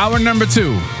building for hour number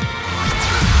 2.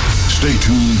 Stay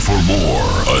tuned for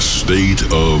more A State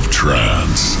of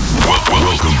Trance.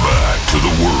 Welcome back to the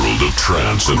world of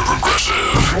trance and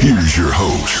progressive. Here's your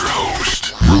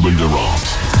host, Ruben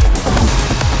Durant.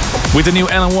 With the new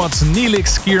Alan Watts,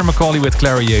 Neelix, Keir Macaulay with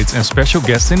Clara Yates, and special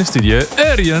guest in the studio,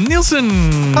 Orjan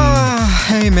Nilsen.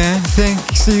 Hey man,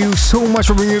 thanks you so much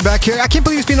for bringing me back here. I can't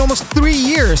believe it's been almost 3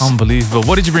 years. Unbelievable.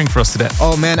 What did you bring for us today?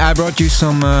 Oh man, I brought you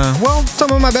some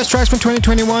of my best tracks from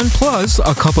 2021, plus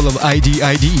a couple of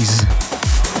IDs.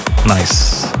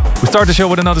 Nice. We start the show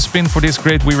with another spin for this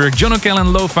great rework. John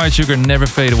O'Callaghan, Lo-Fi Sugar, Never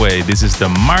Fade Away. This is the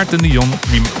Maarten de Jong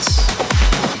remix.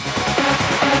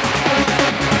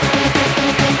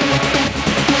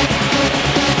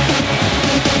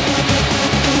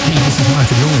 This is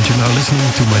Maarten de Jong and you're now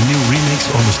listening to my new remix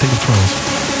on the State of Trance.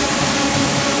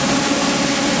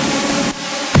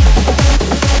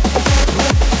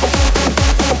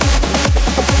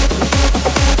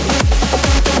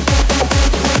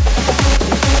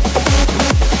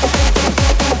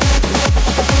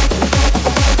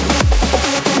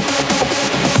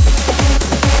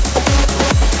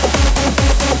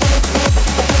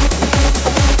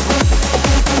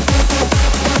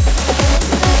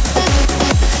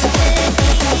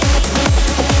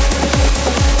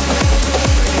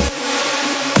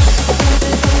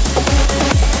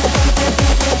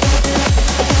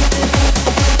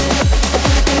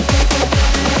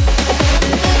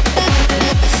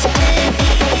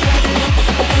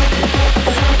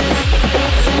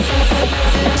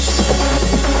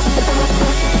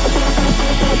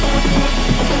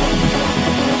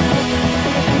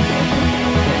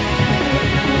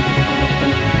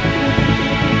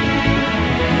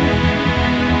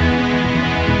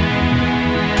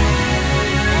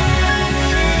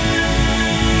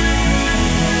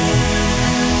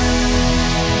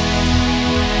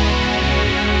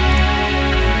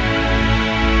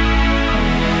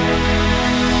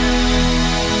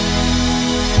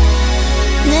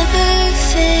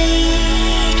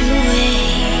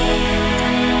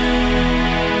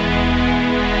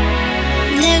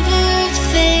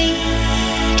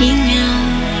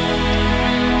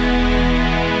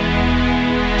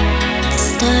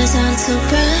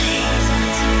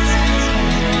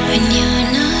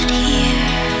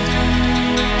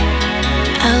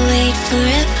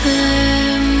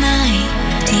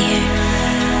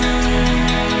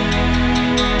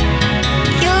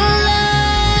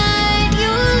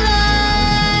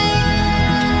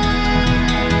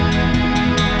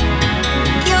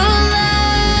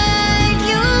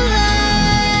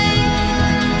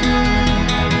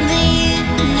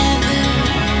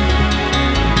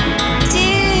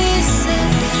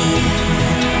 Disappear.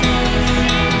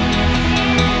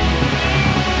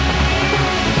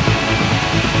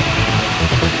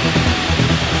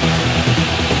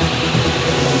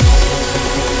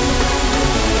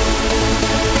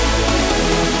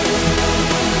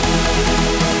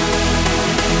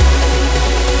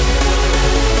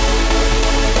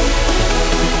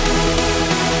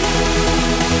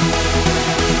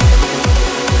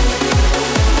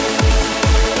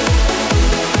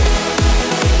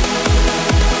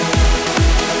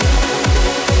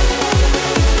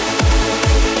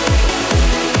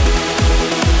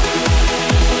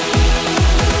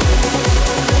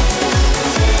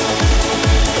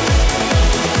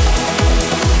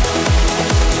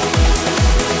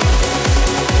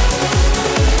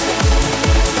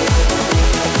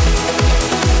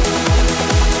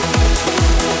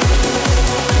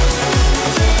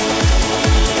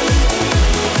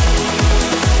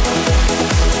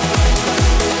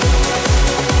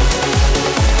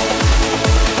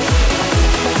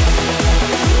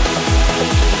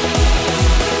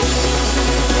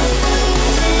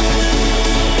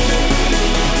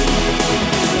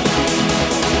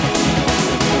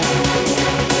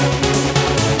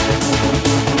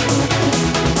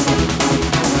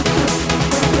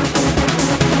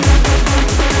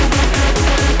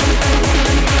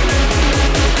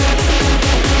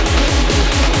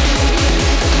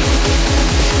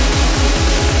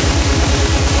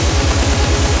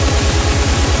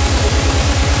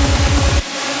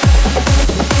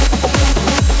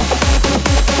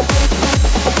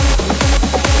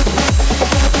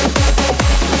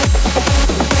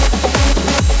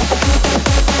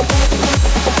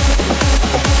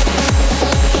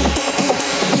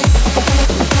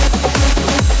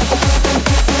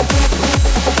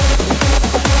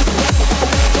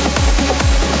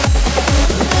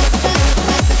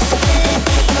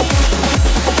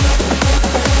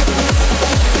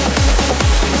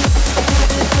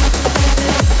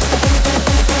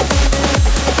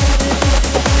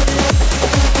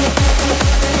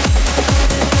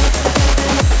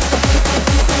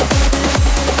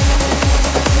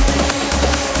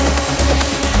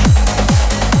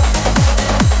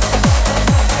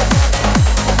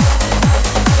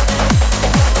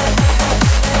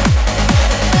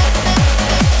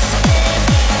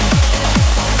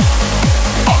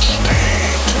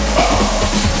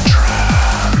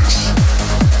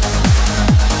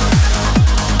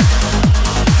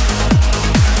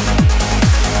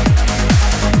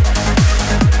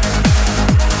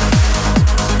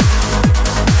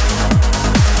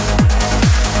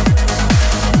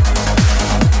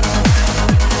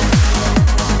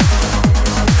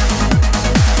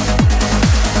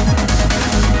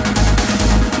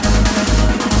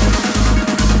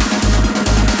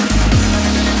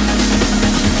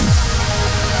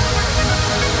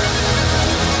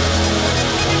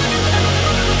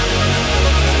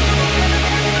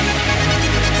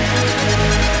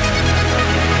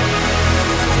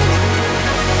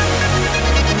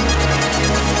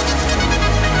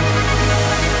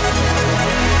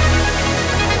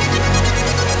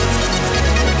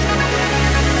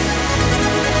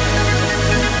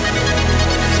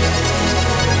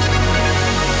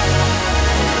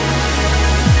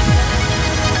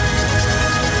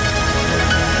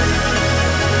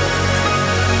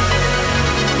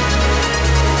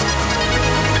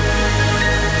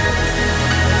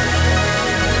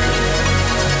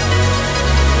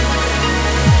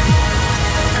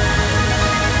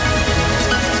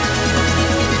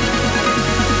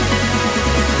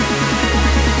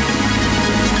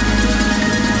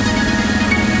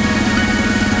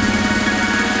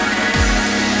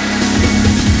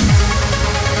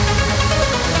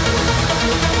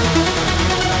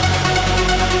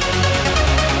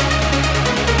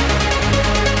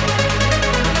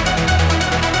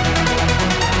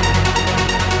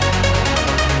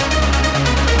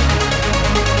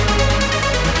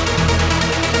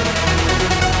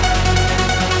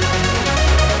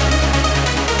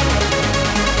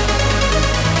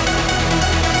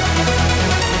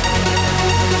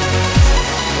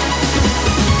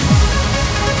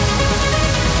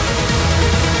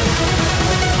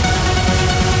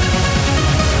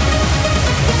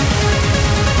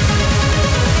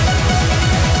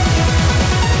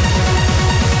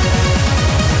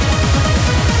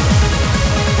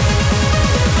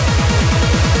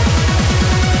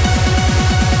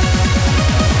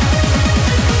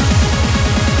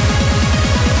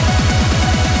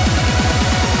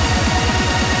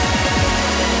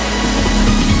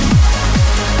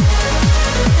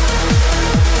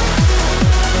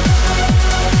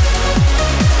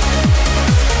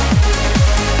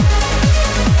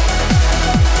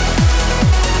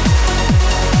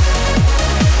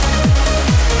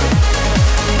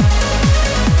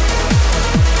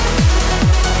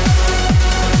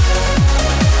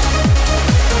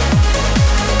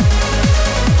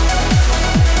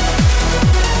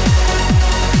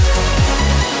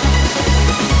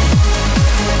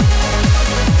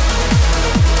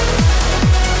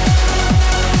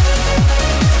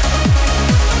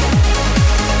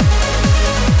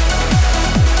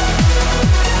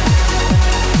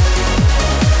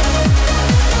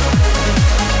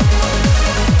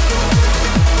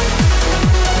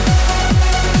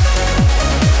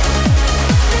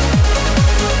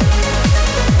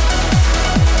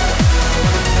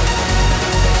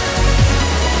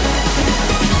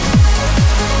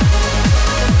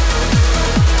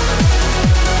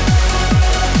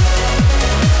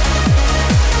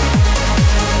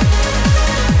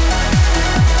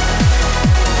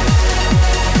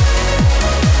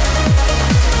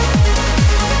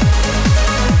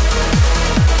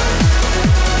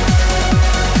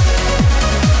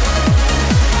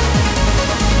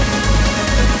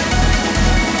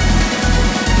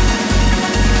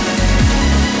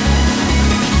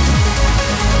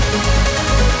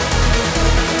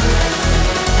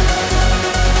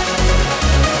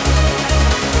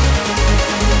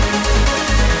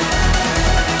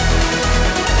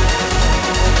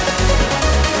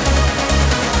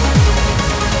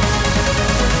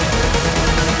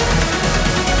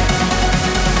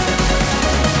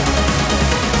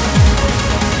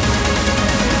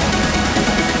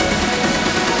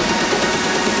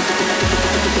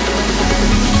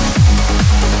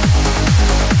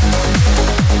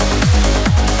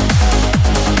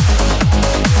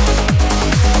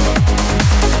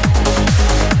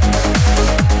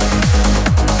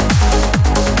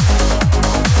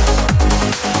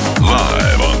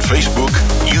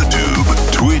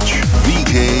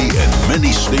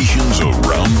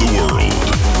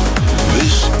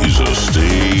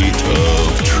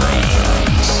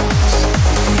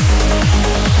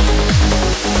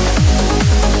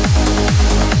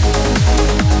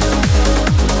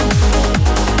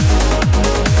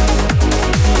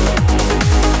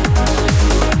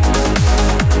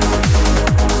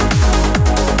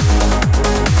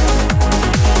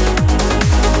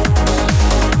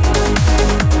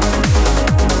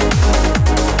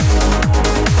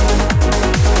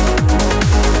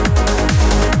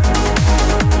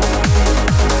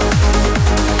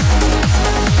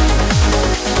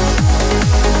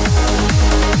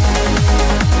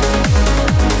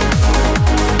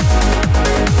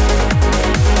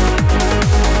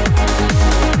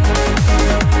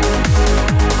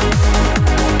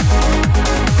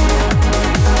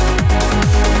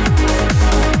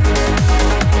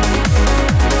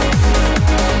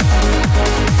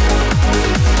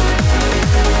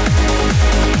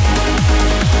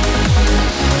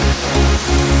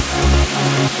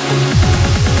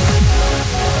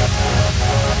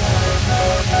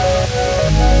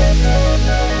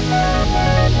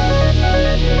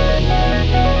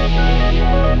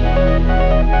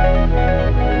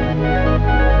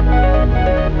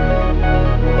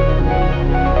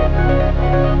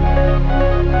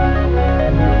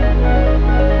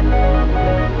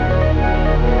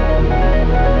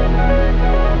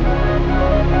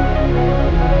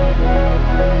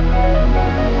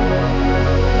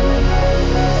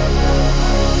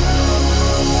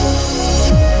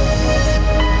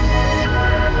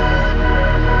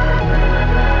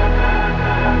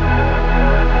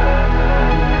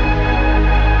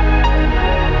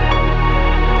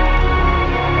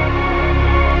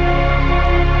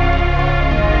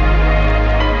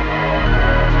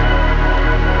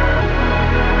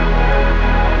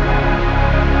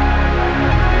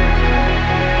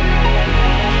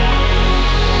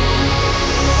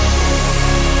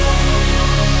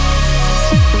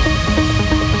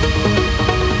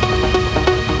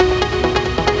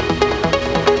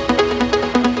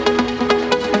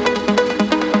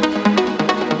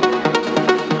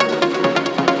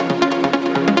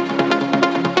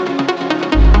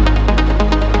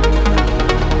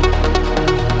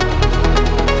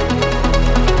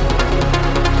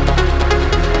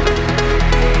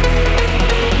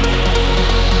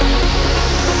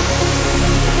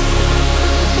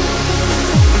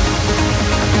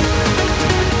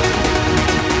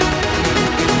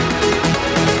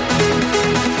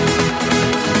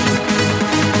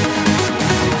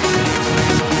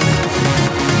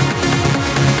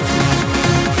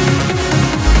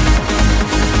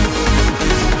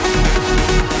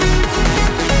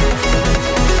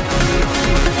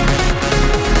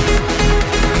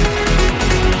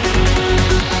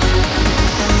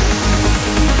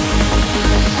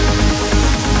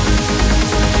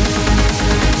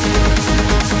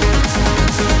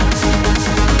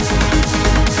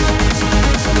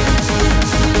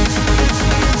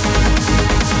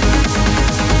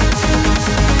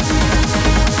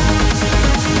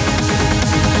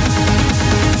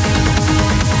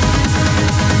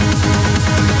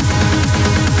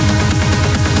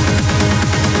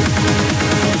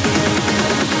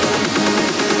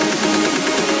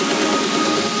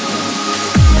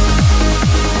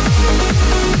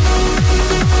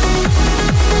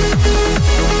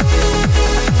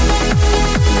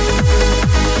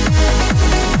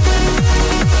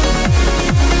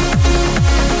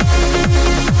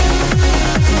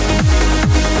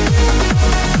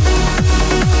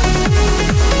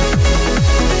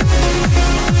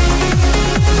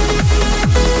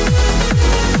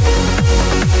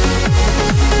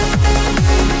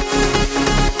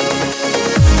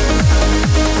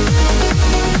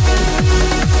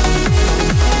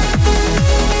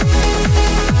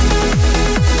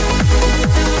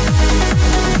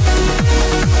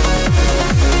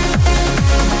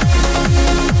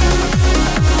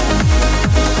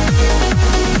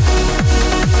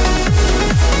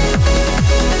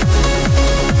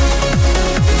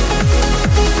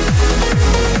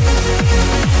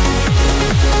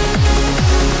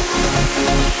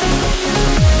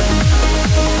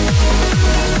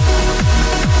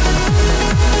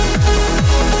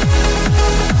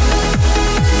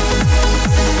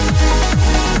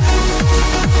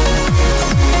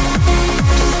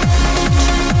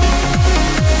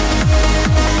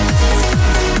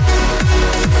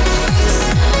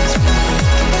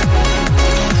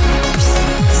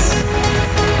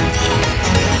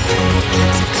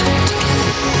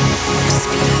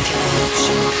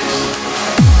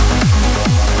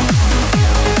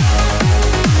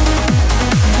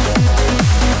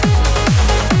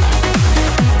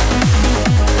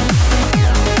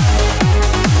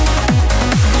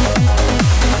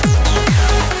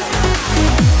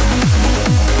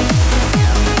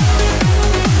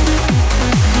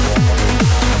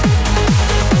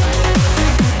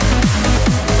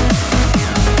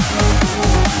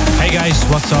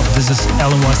 This is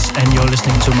Alan Watts, and you're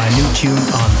listening to my new tune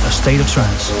on A State of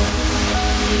Trance.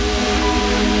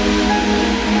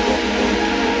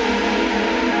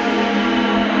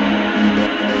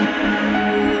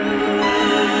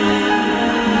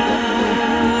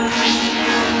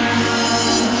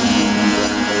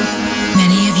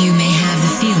 Many of you may have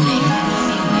the feeling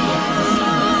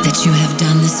that you have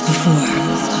done this before.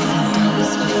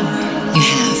 You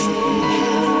have.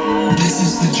 This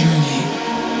is the journey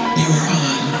you are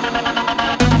on.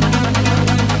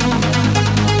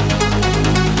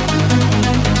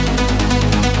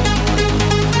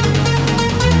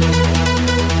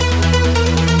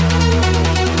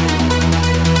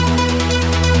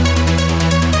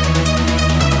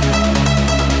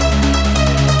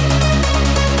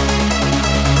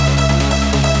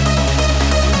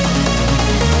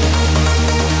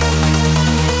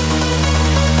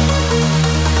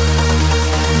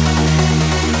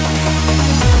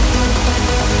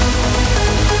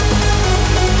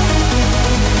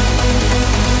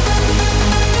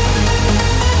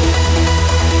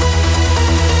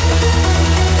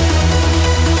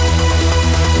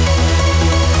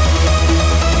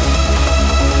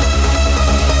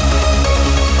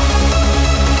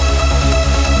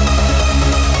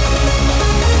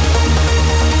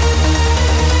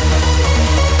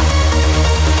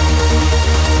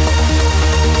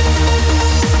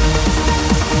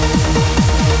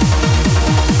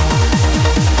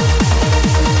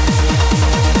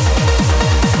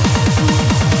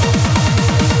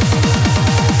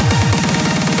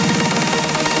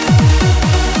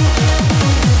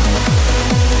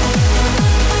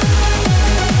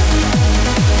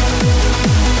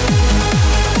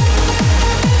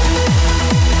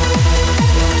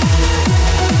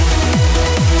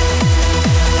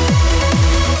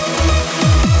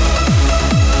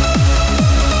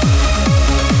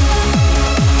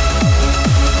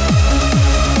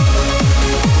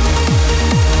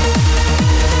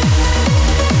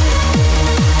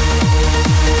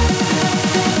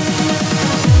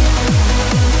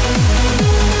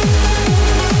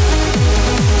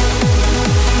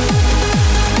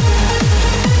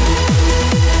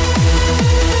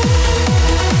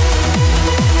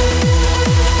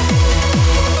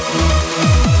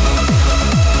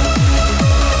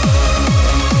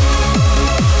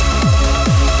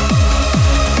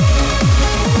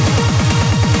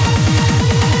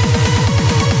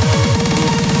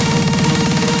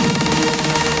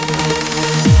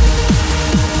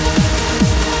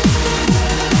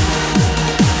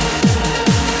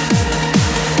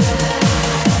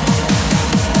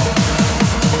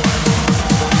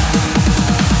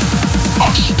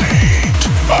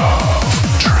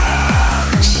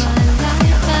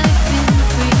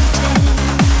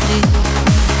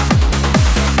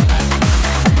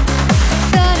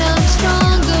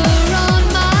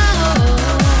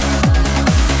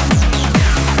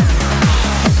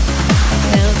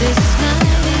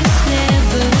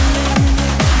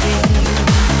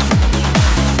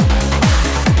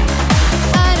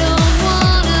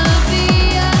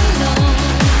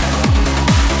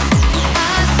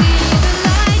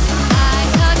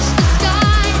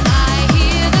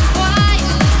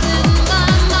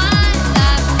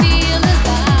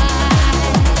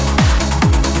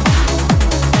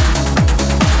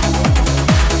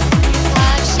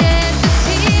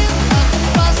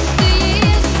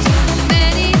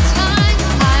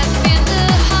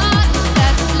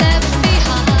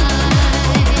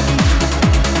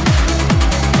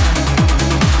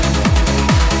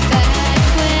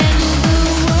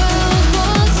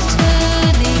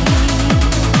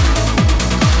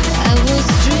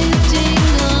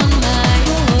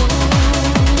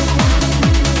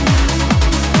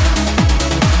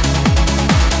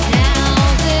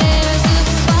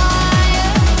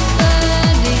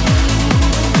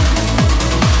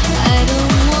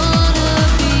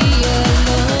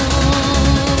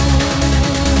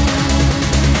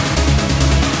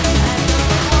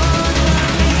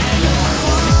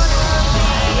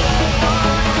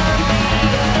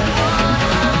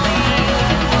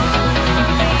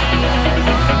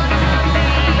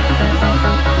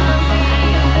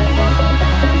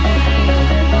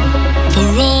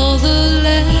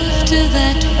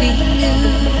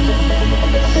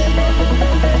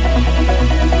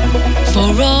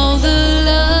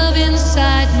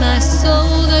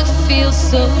 feels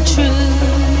so true.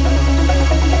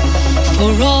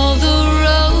 For all the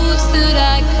roads that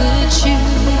I could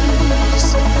choose,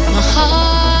 my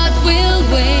heart will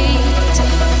wait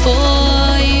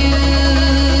for you.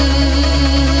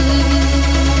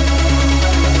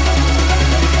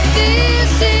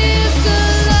 This is the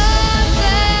love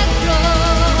that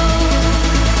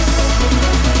grows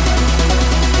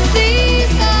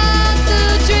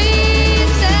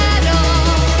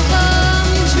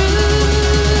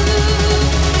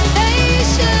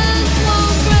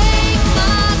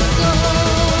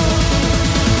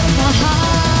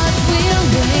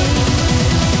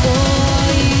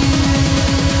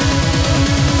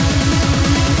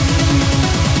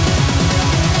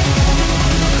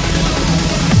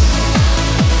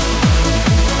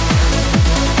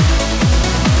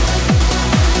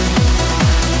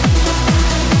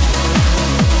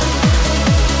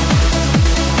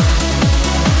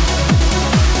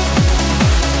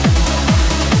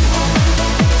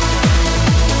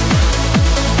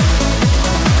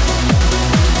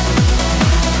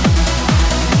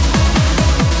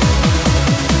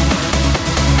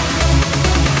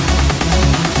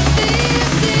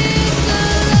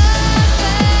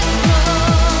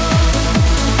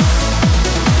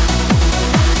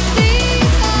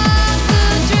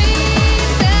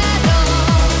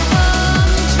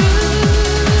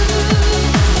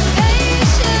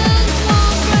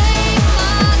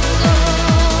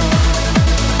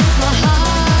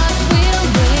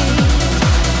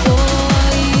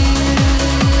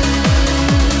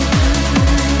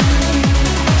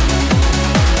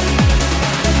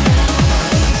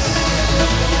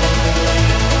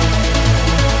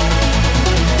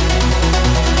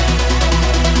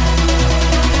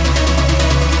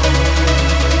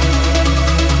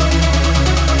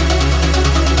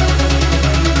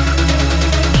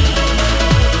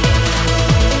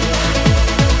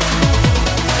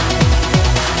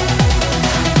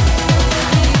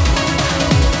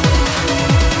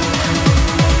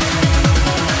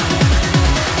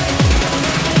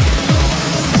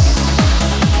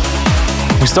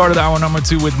We started our number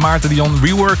 2 with Maarten de Jong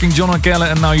reworking John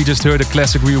O'Callaghan, and now you just heard a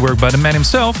classic rework by the man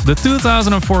himself, the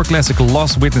 2004 classic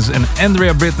Lost Witness and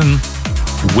Andrea Britton.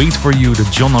 Wait For You, the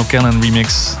John O'Callaghan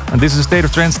remix. And this is State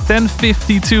of Trance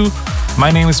 1052.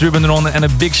 My name is Ruben de Ronde, and a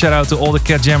big shout out to all the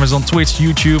Cat Jammers on Twitch,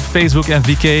 YouTube, Facebook and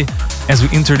VK as we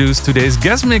introduce today's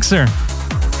guest mixer.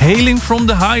 Hailing from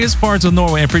the highest parts of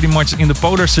Norway and pretty much in the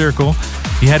polar circle,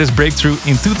 he had his breakthrough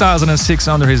in 2006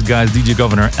 under his guise DJ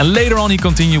Governor, and later on he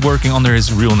continued working under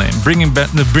his real name,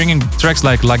 bringing tracks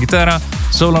like La Guitarra,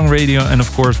 So Long Radio, and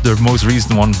of course the most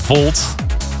recent one, Volt.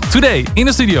 Today, in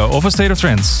the studio of A State of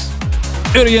Trance,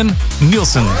 Urian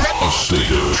Nielsen. A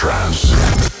State of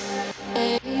Trance.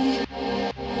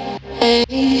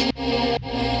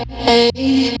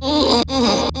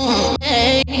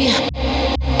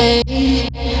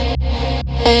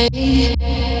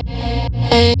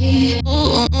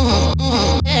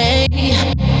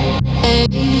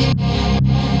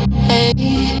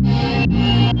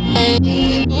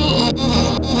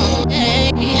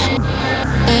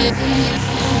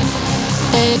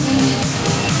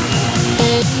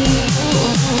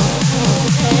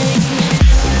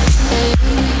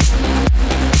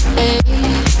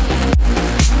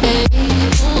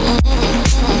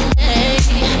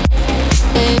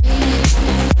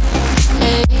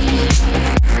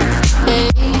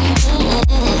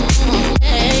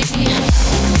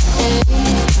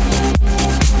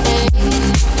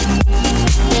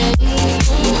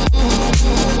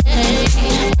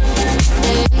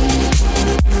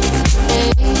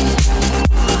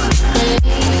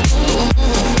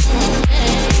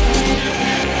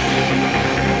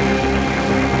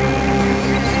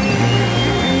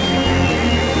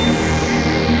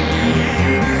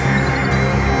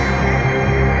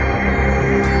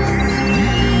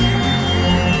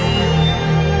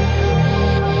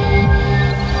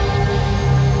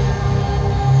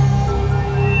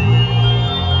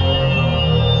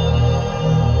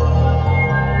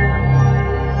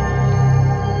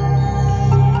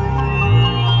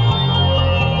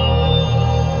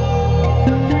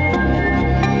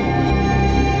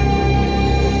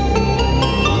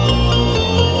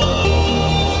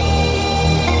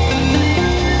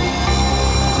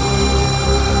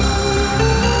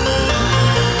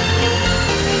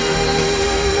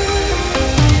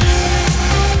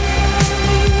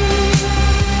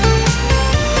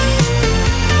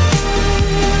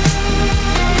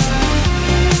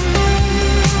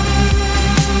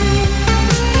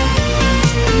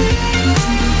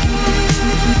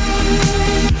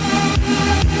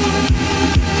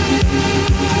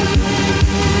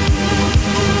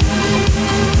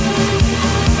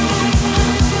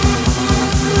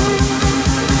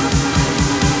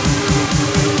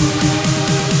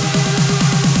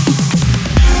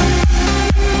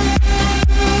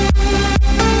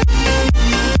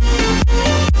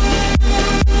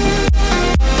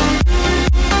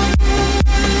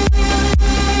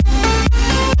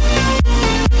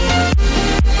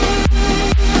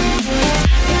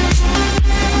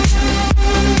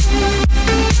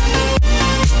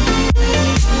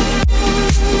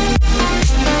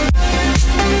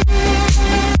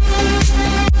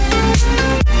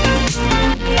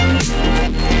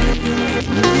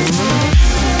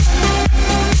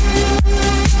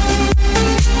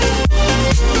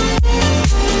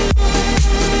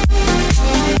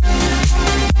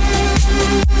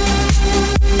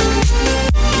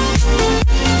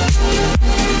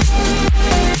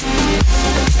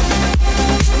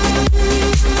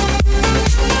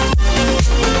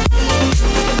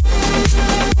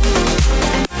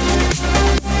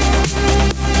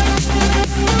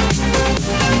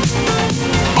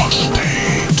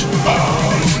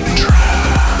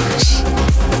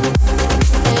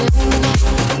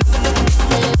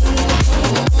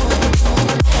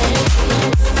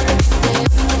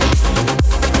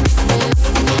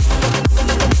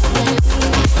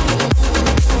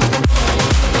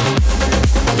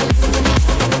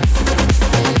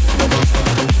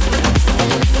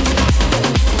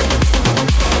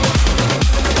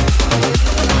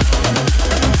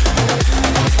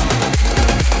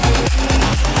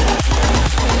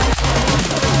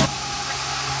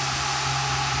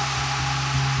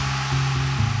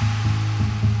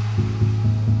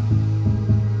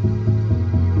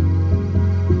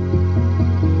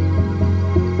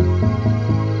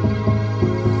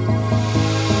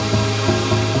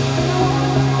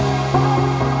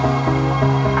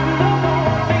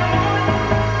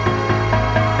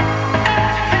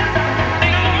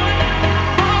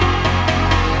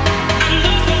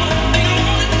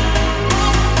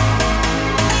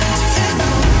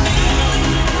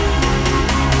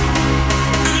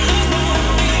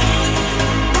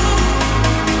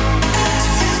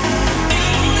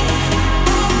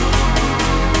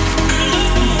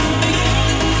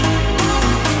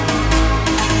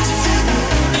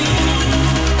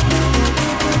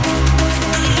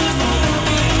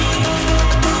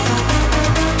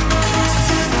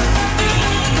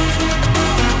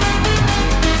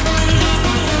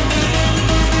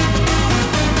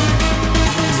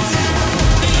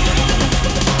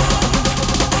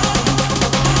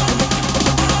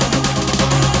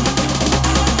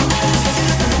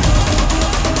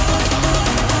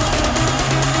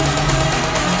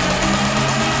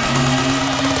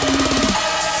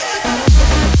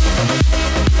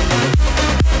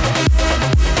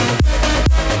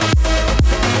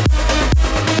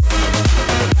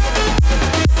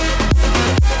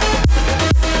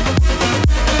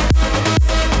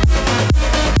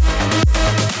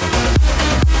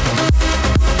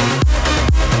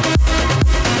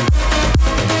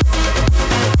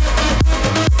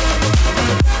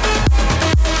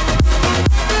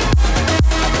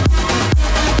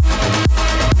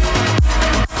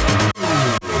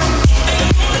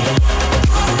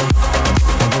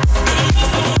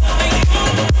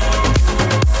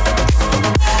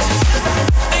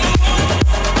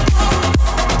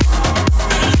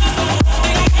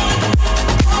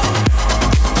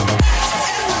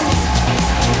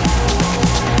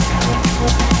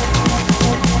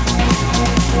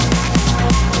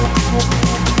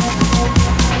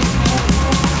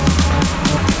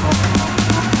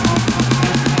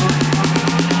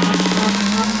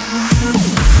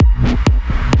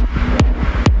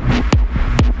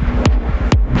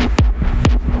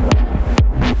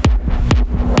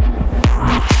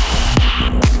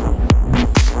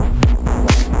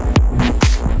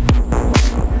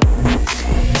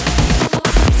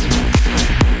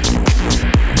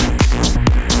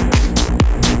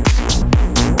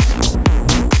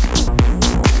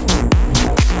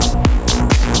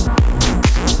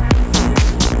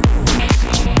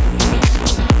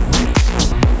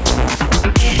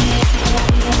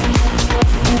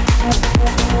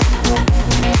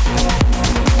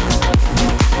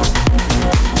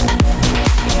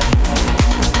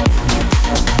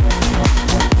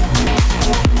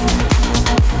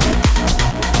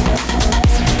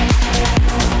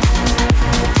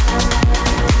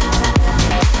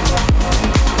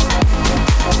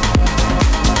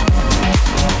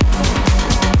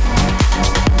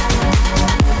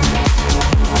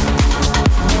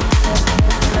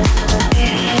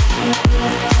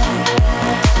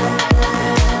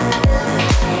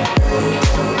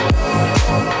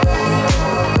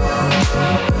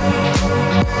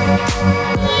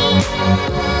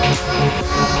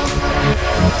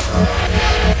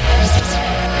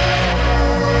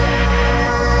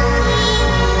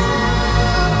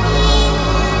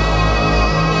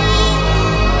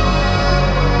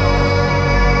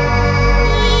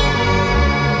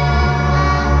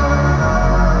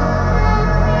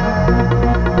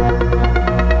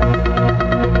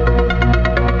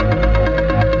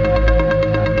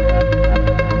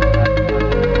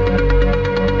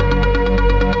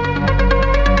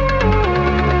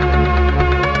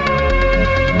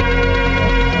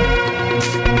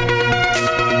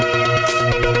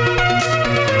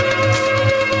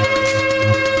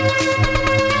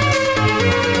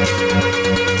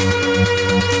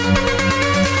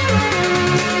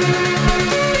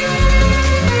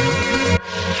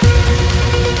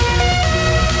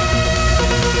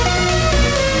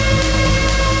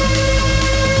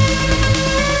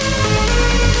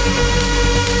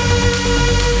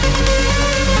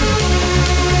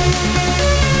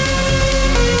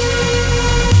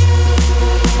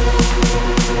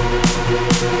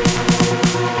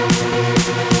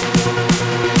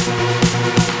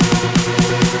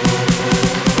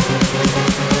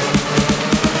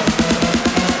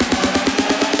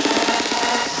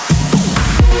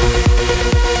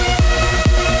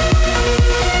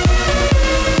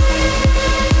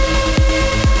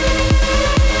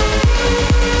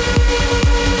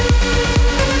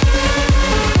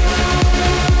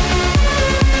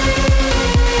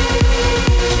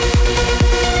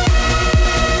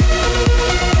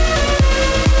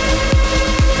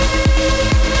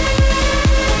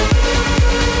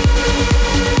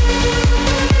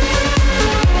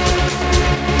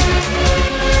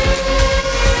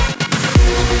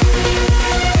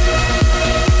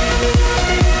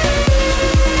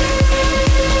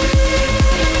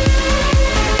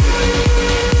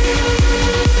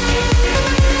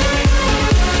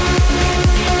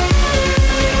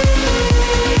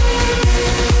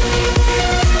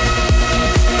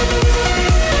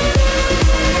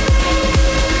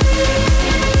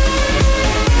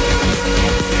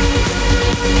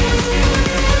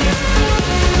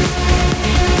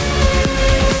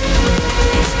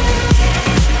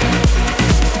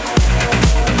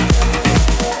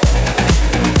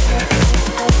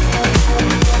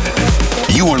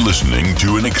 You are listening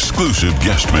to an exclusive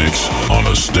guest mix on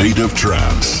A State of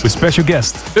Trance. With special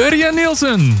guest, Örjan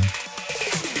Nielsen.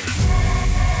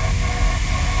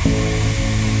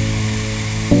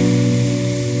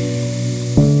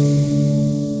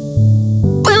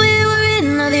 When we were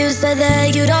in love, you said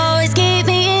that you'd always keep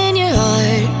me in your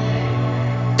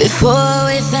heart. Before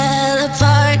we fell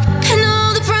apart, and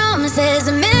all the promises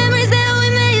and memories that we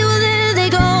made, well, there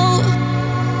they go.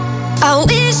 I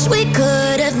wish we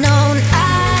could have known. I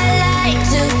like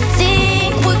to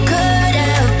think we could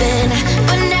have been,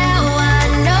 but now I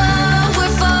know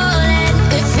we're falling.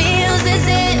 It feels as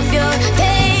if your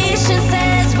patience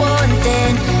says one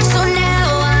thing, so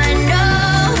now I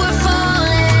know we're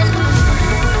falling.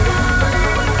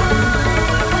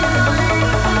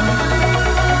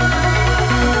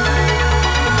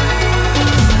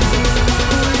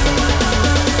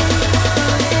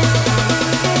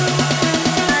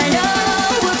 I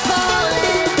know we're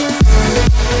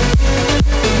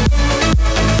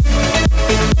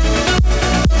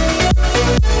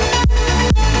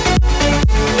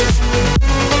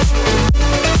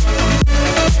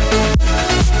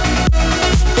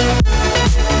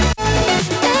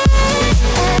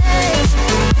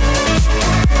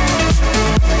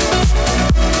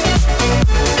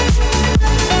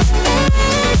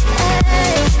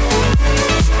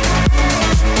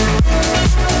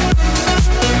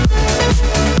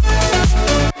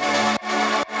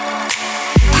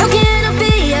How can I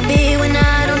be happy when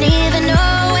I don't even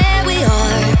know where we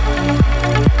are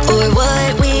or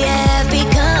what we have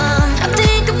become? I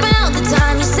think about the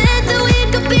time you said that we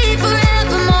could be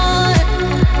forevermore.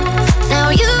 Now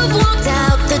you've walked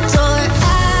out the door. I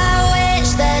wish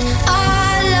that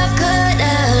our love could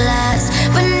have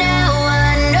lasted, but now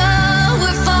I know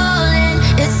we're falling.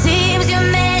 It seems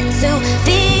you're meant to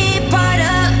be part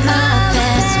of my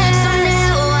past, so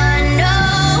now I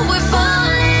know we're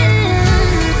falling.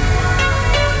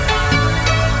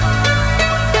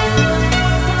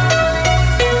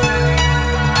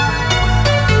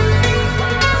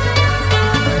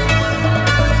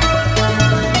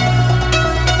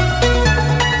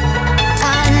 I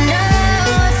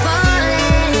know we're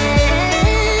falling.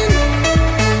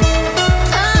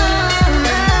 Oh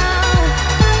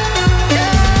no,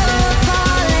 we're falling.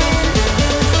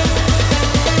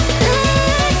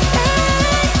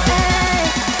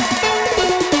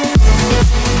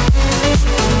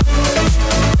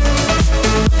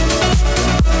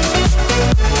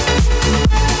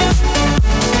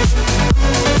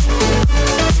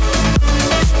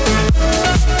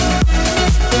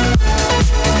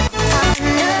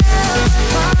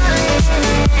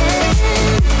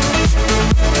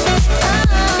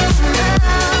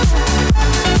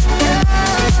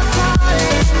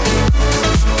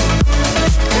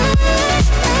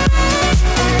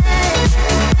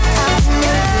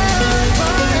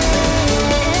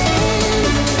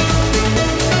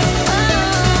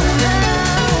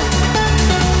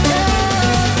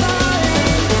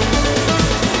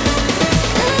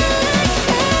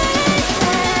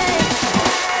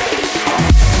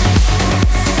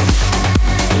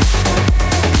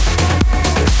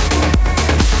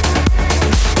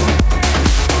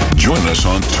 Join us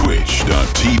on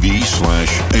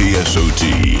twitch.tv/ASOT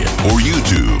or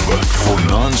YouTube for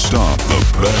non-stop the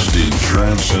best in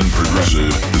trance and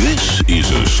progressive. This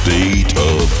is A State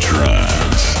of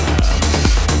Trance.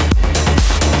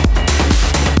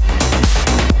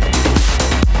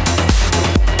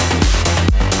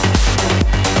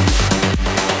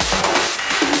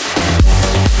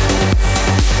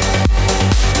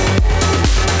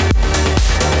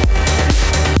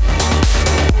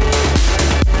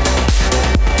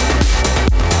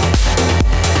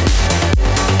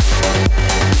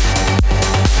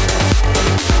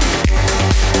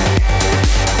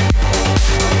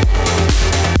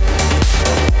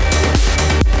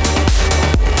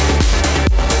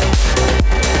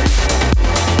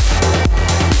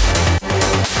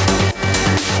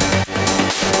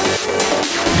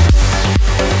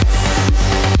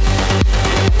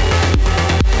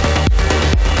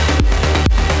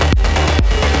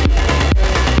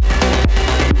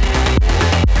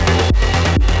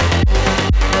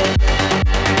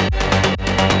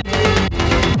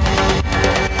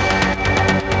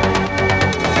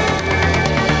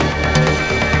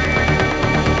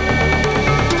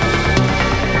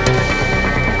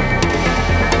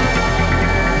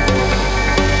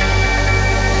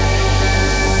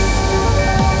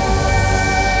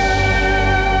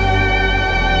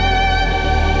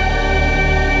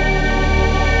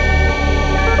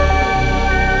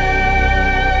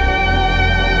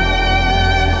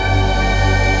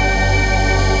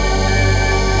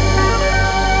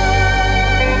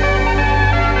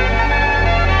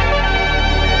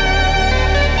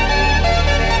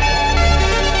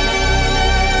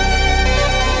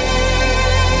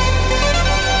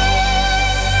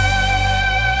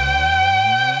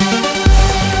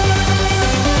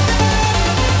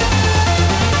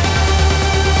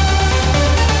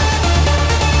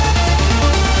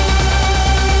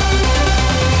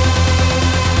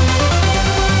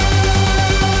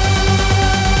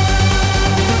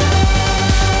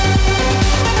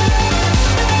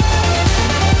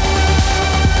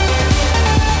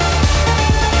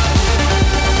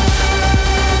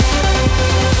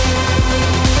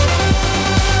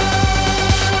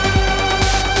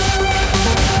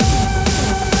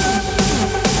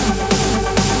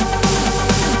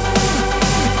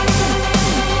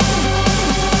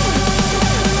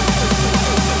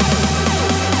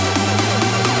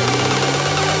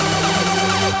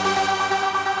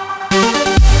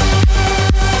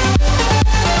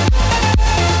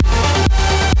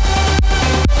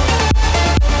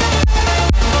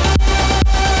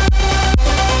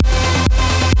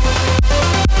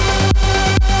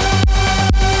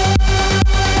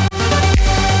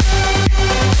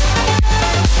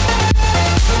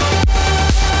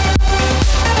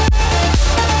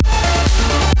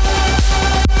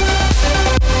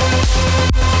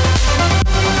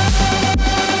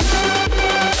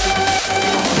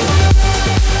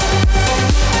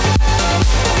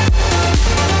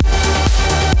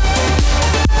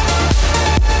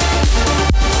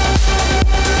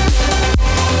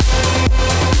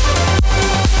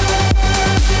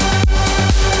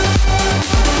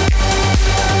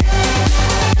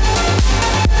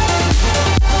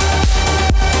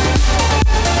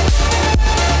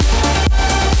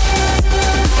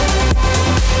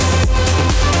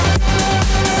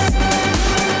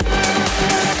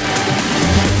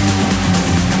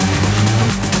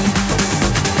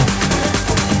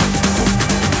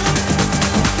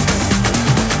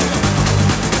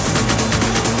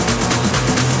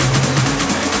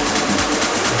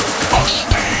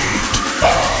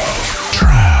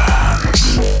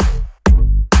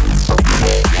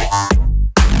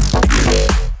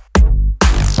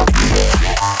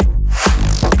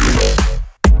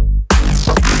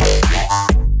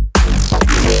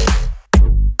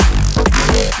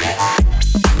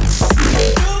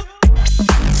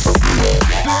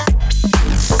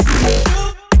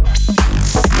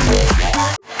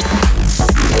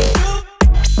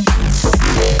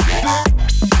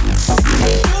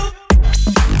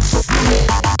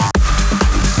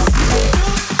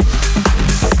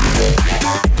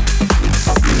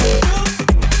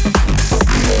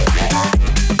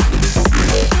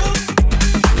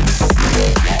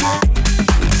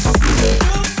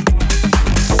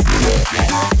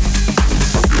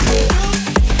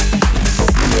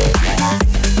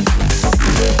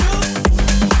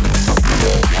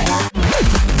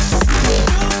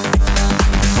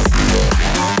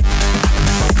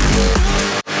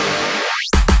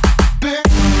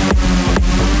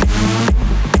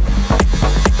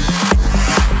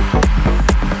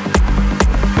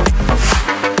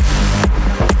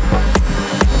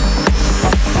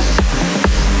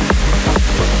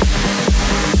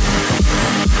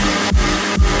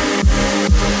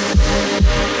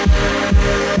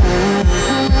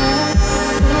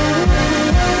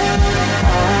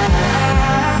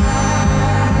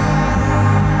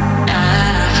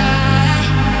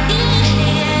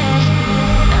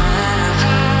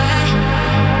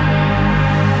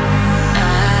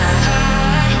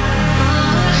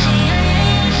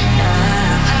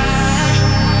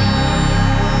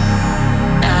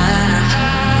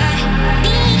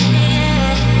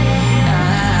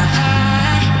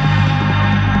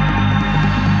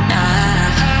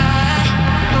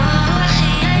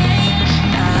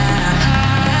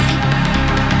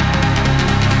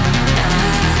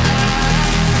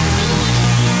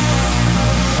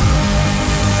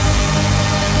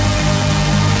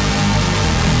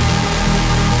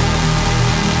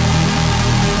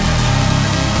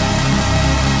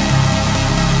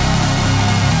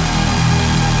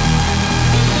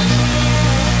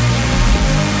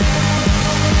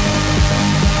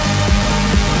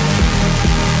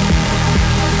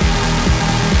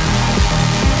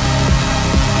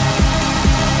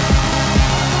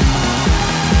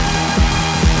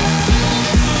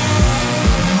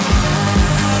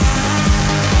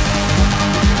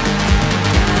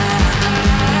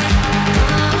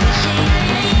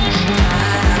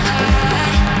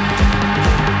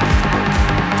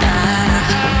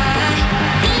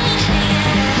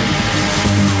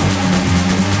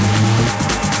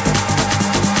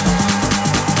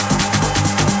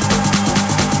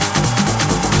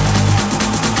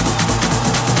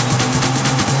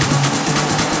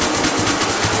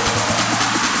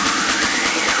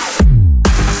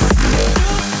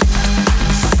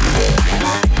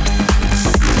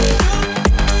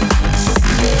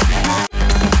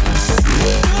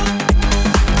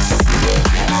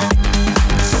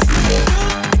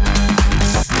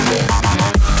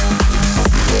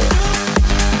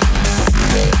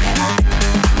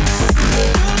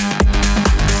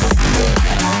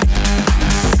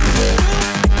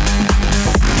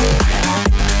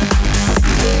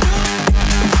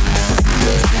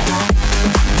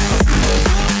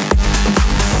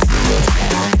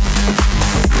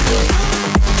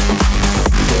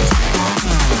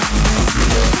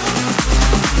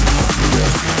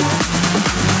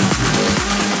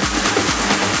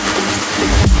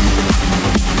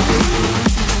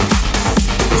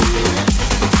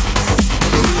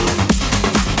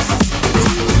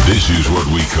 This is what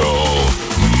we call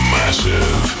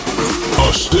massive.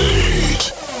 A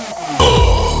state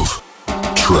of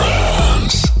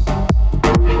trance.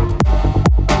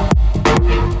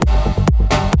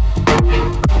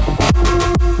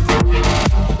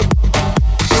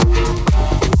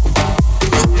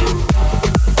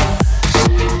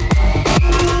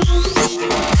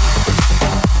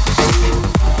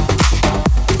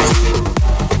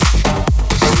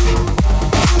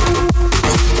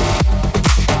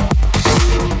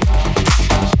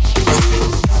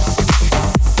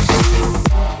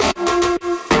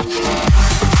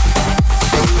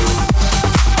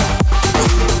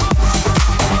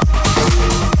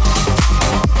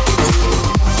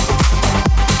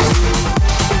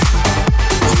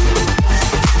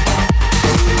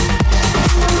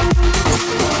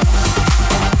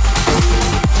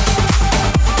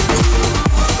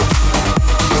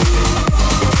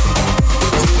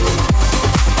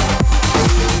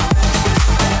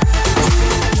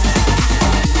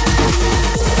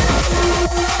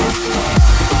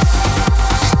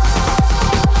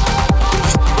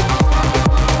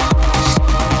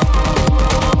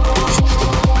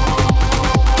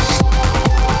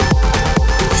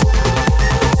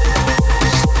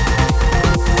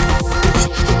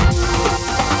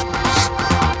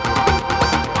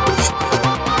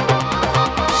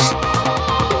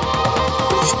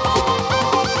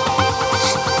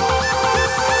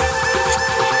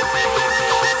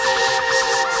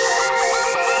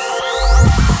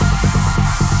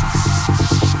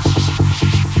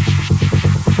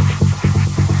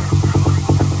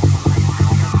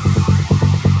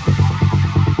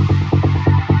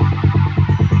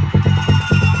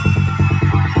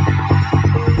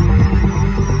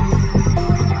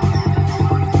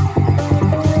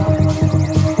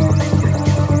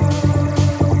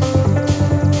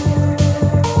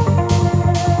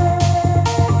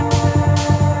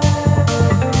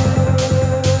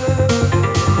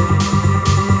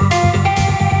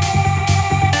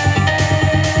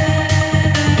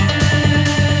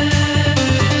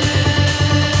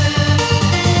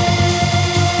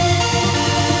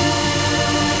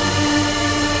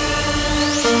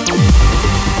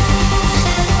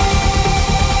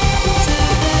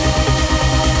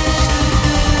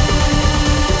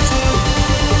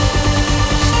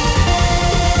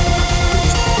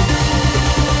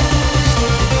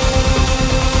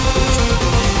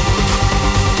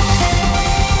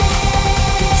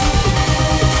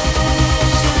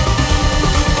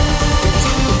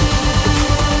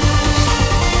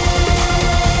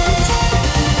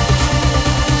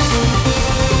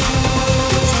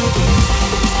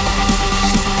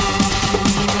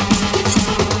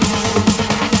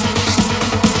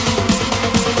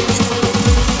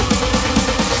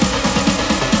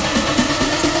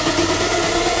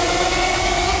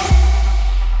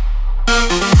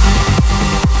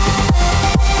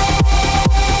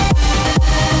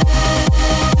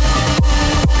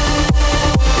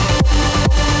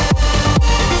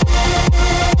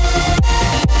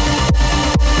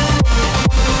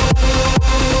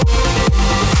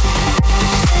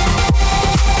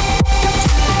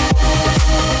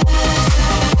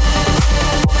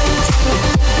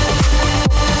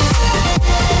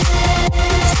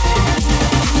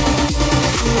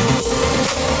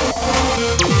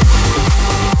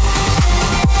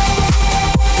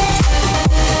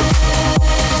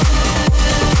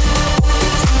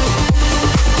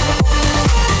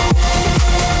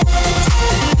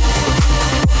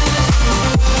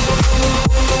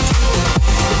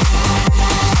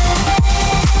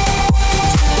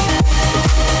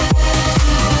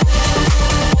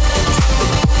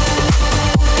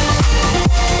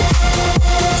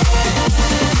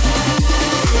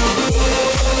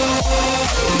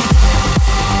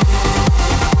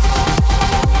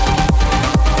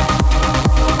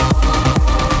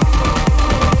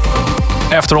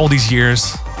 After all these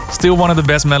years, still one of the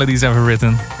best melodies ever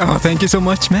written. Oh, thank you so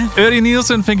much, man. Uri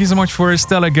Nielsen, thank you so much for a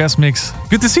stellar guest mix.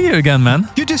 Good to see you again, man.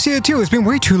 Good to see you too. It's been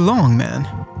way too long, man.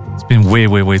 It's been way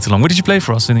too long. What did you play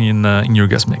for us in your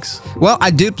guest mix? Well, I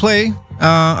did play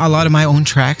a lot of my own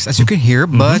tracks, as you can hear,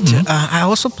 but I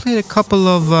also played a couple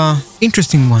of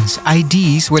interesting ones,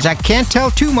 IDs, which I can't tell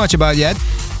too much about yet.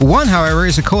 One, however,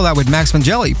 is a collab with Max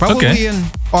Vangeli. Probably an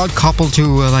odd couple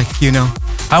to,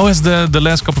 How has the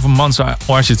last couple of months,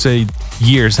 or I should say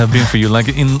years, have been for you? Like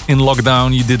in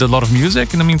lockdown, you did a lot of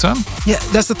music in the meantime? Yeah,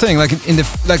 that's the thing. Like in the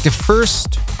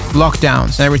first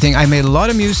lockdowns and everything, I made a lot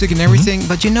of music and everything,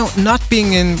 but not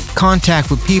being in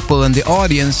contact with people and the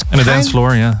audience. And the dance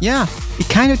floor, yeah. Yeah, it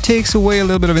kind of takes away a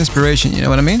little bit of inspiration, you know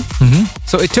what I mean?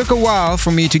 So it took a while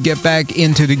for me to get back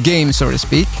into the game, so to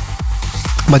speak.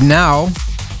 But now,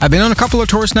 I've been on a couple of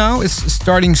tours now. It's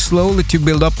starting slowly to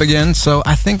build up again. So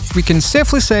I think we can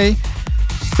safely say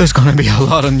there's gonna be a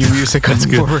lot of new music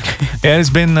coming forward. Yeah, it's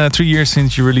been 3 years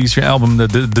since you released your album,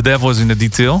 The Devil is in the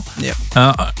Detail. Yeah.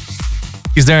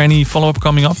 Is there any follow-up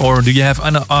coming up, or do you have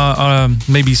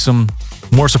maybe some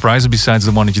more surprises besides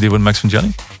the one that you did with Max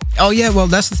Vangeli? Oh yeah, well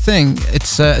that's the thing.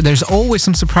 It's there's always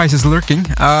some surprises lurking.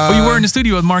 You were in the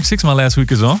studio at Mark Sixma last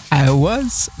week as well. I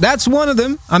was. That's one of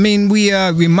them. I mean, we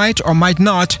might or might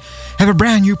not have a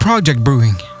brand new project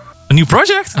brewing. A new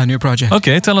project? A new project.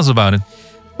 Okay, tell us about it.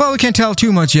 Well, we can't tell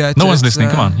too much yet. No one's listening.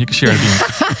 Come on, you can share it.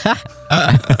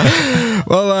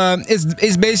 Well,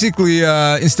 it's basically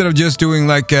instead of just doing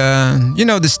like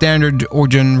the standard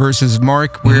Origin versus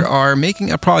Mark, we are making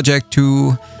a project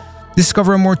to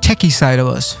discover a more techie side of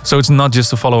us. So it's not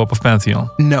just a follow-up of Pantheon?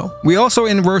 No. We also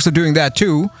in the works of doing that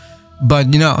too.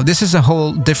 But, this is a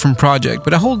whole different project.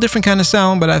 But a whole different kind of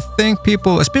sound. But I think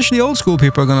people, especially old school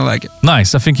people, are going to like it.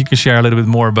 Nice. I think you can share a little bit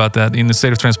more about that in the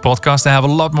State of Trance podcast. I have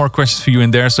a lot more questions for you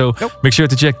in there. So make sure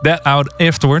to check that out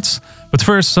afterwards. But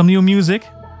first, some new music.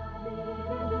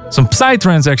 Some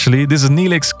Psytrance, actually. This is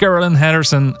Neelix, Carolyn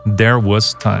Henderson, There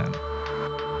Was Time.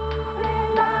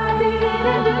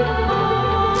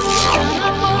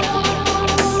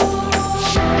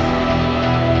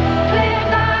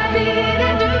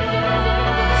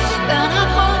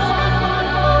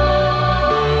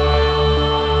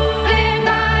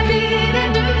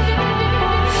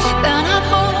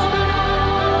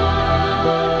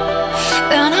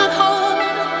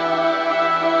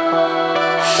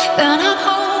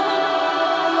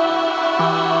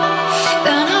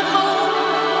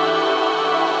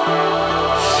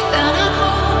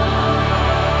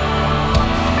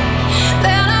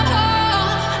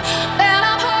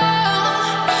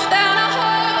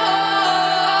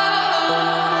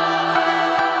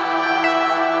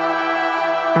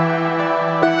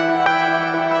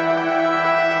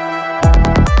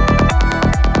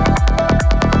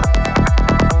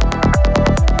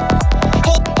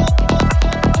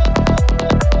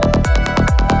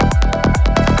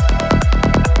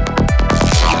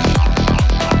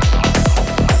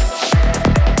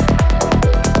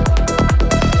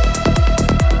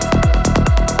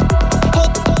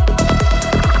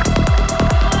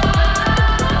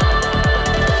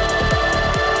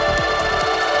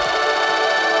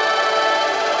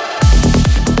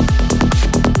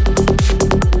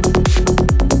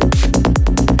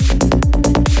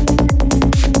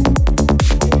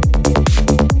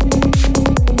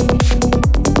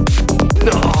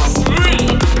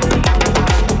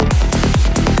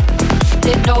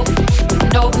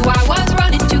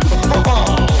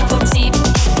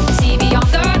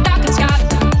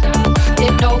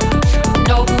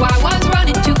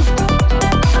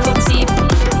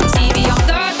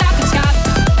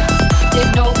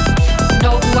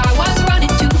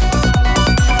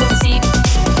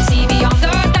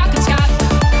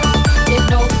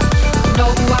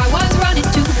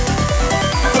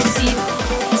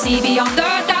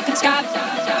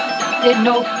 Didn't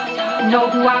know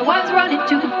who I was running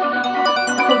to.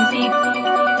 Couldn't see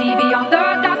beyond the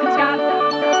darkened sky.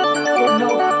 Didn't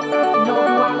know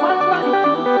who I was running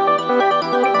to.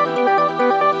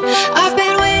 I've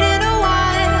been waiting a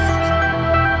while,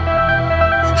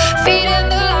 feeding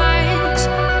the lights,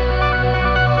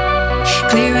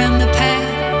 clearing the path.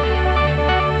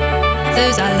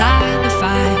 There's a line to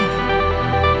fight.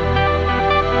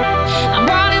 I'm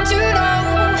running to know,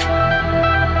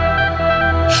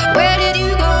 where did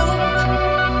you go?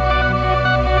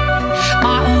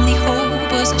 My only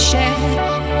hope was a shadow,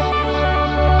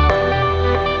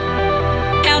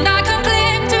 and I can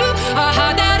cling to a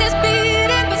heart that is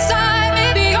beating beside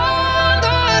me. Beyond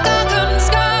the darkened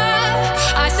sky,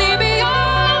 I see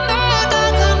beyond the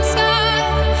darkened sky.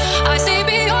 I see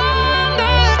beyond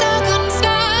the darkened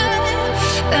sky.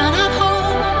 Then I'm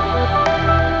home.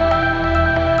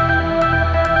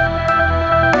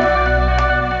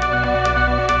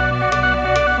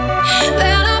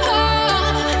 Then I'm home.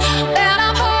 Then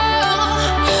I'm home.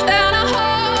 Then I'm home.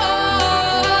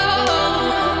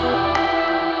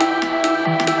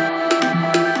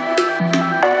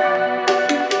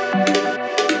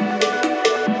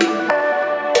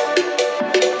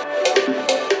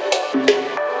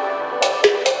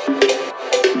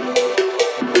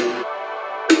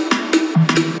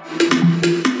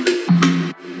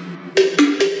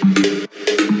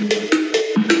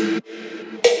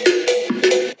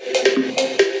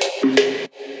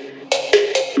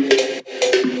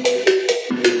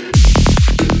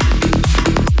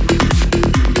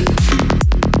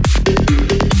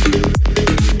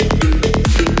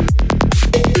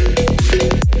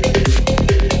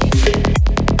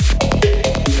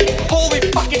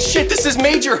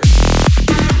 major.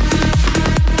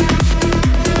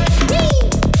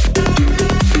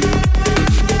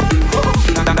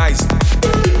 Nice.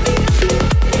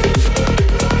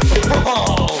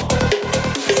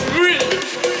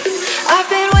 I've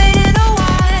been waiting a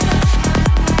while,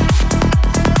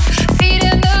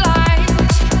 feeding the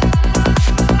lights,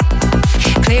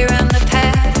 clearing the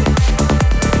path.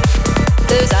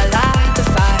 There's a light to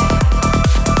fight.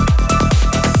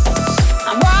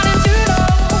 I'm running too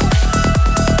low.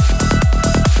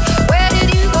 Where did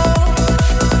you go?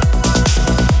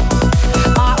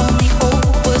 My only hope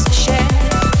was a shadow,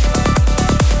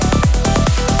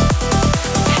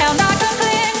 and I can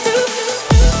cling to.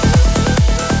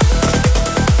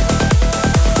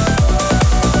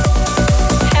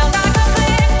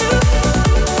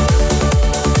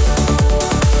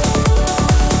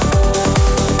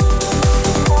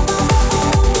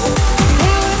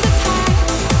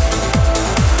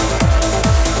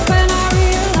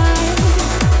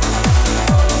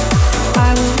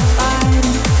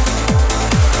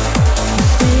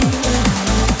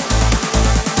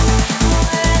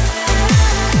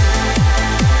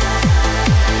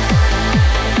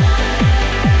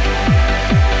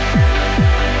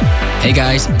 Hey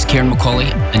guys, it's Kieran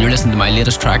McCauley, and you're listening to my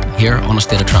latest track here on A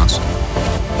State of Trance.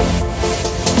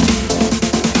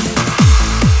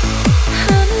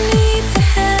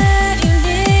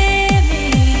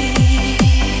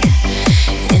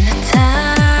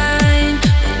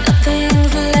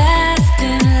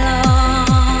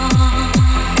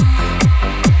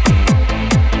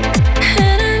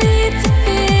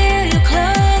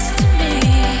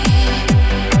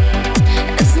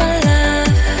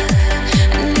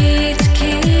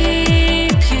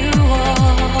 Keep you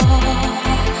warm.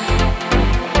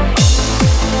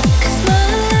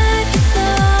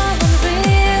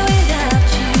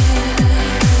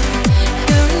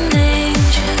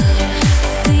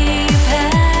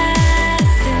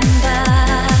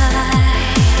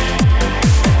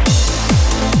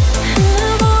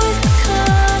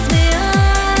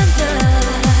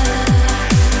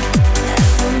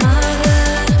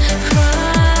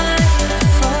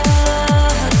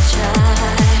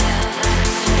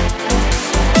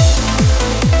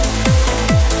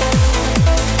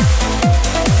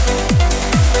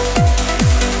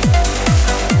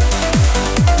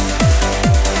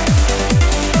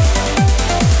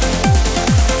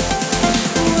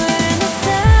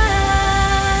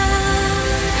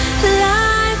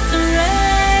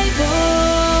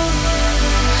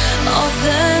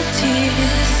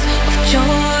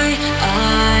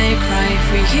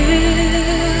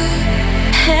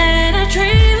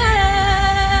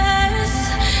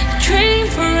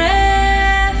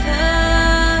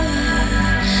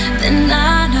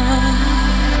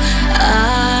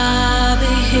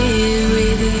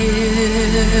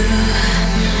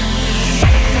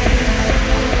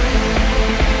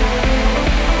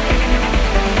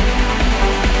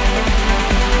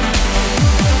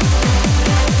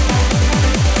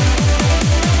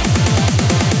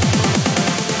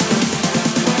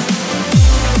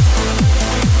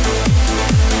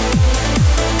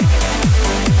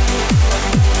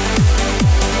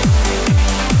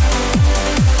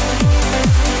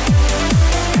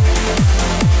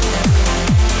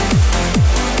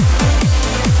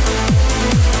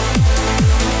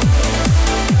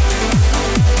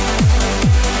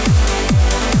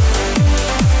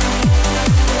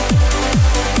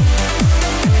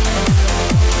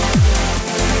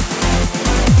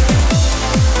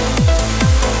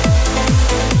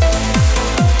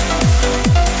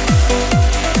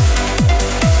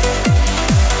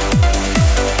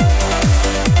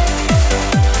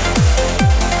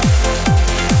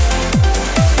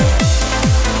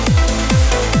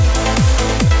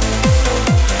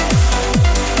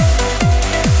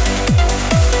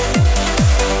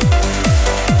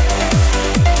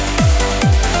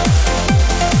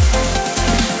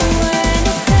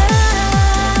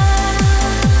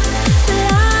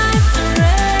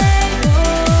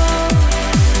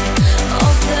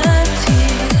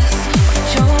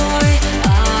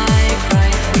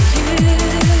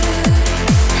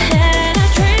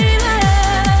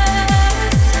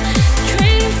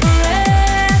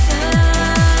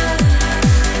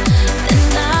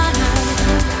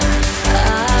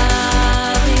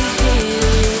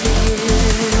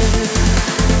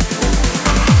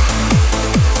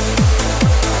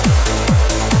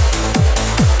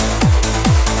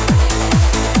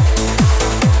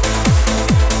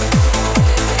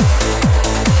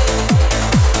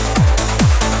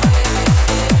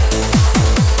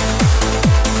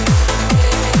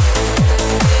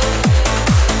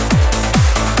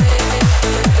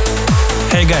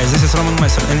 guys, this is Roman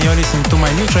Messer, and you're listening to my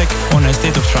new track on A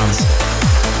State of Trance.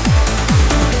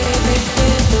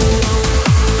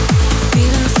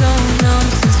 Feeling so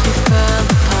numb since we fell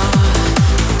apart.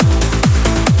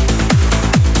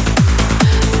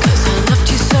 'Cause I loved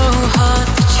you so hard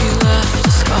that you left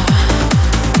a scar.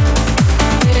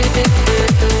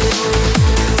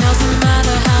 Doesn't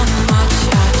matter how much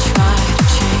I try to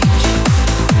change.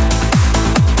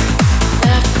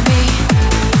 Left me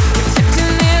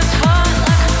protecting this heart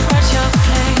like a fragile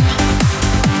flame.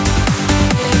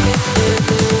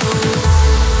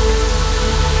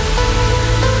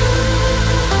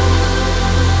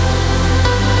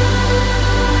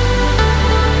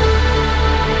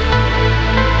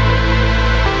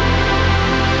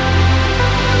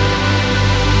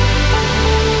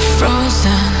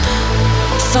 Frozen,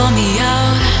 thaw me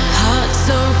out. Heart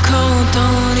so cold,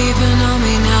 don't even know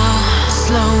me now.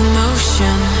 Slow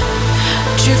motion,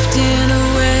 drifting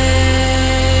away.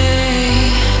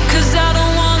 'Cause I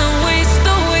don't wanna waste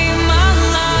away my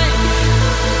life.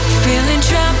 Feeling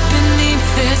trapped beneath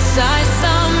this ice I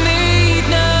made.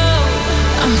 No,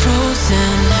 I'm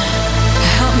frozen.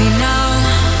 Help me now.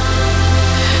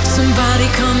 Somebody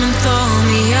come and thaw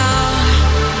me out.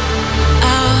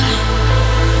 Out.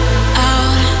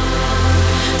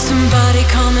 Somebody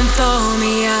come and thaw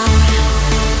me out.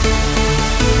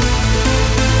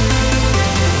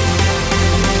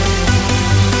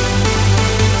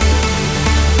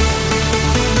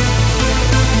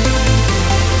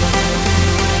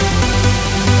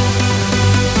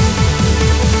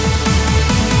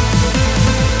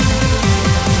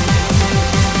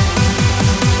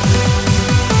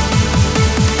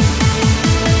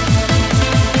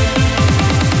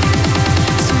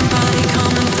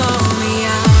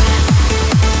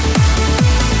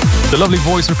 The lovely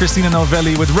voice of Christina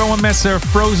Novelli with Rowan Messer,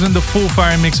 Frozen, the full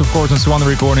fire mix, of course, on Swan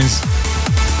Recordings.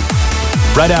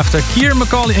 Right after, Kieran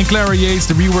McCauley and Clara Yates,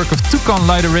 the rework of Toucan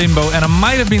Light a Rainbow, and I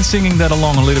might have been singing that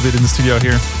along a little bit in the studio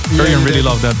here. Örjan really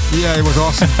loved that. Yeah, it was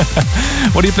awesome.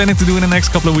 What are you planning to do in the next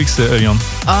couple of weeks, Örjan?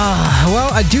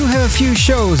 Well, I do have a few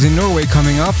shows in Norway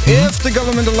coming up, if the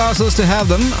government allows us to have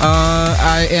them.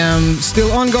 I am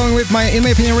still ongoing with my In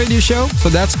My Opinion radio show, so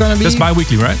that's gonna be... That's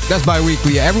bi-weekly, right? That's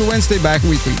bi-weekly, yeah, every Wednesday,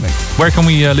 bi-weekly. Where can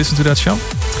we listen to that show?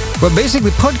 Well,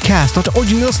 basically,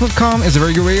 podcast.orginals.com is a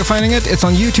very good way of finding it. It's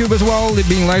on YouTube as well, it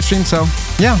being live streamed, so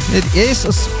yeah, it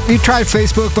is. We tried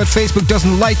Facebook, but Facebook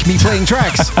doesn't like me playing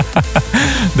tracks.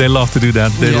 They love to do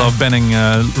that. They love banning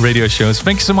radio shows.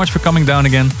 Thank you so much for coming down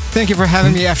again. Thank you for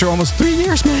having me after almost 3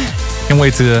 years, man. Can't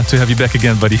wait to have you back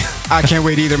again, buddy. I can't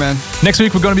wait either, man. Next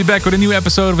week, we're going to be back with a new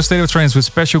episode of A State of Trance with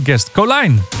special guest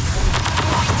Colijn.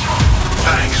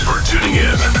 Thanks for tuning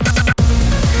in.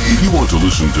 If you want to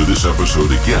listen to this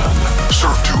episode again,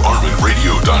 surf to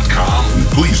ArminRadio.com and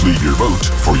please leave your vote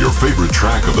for your favorite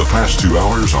track of the past 2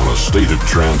 hours on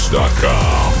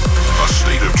AStateOfTrance.com. A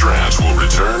State of Trance will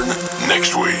return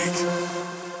next week.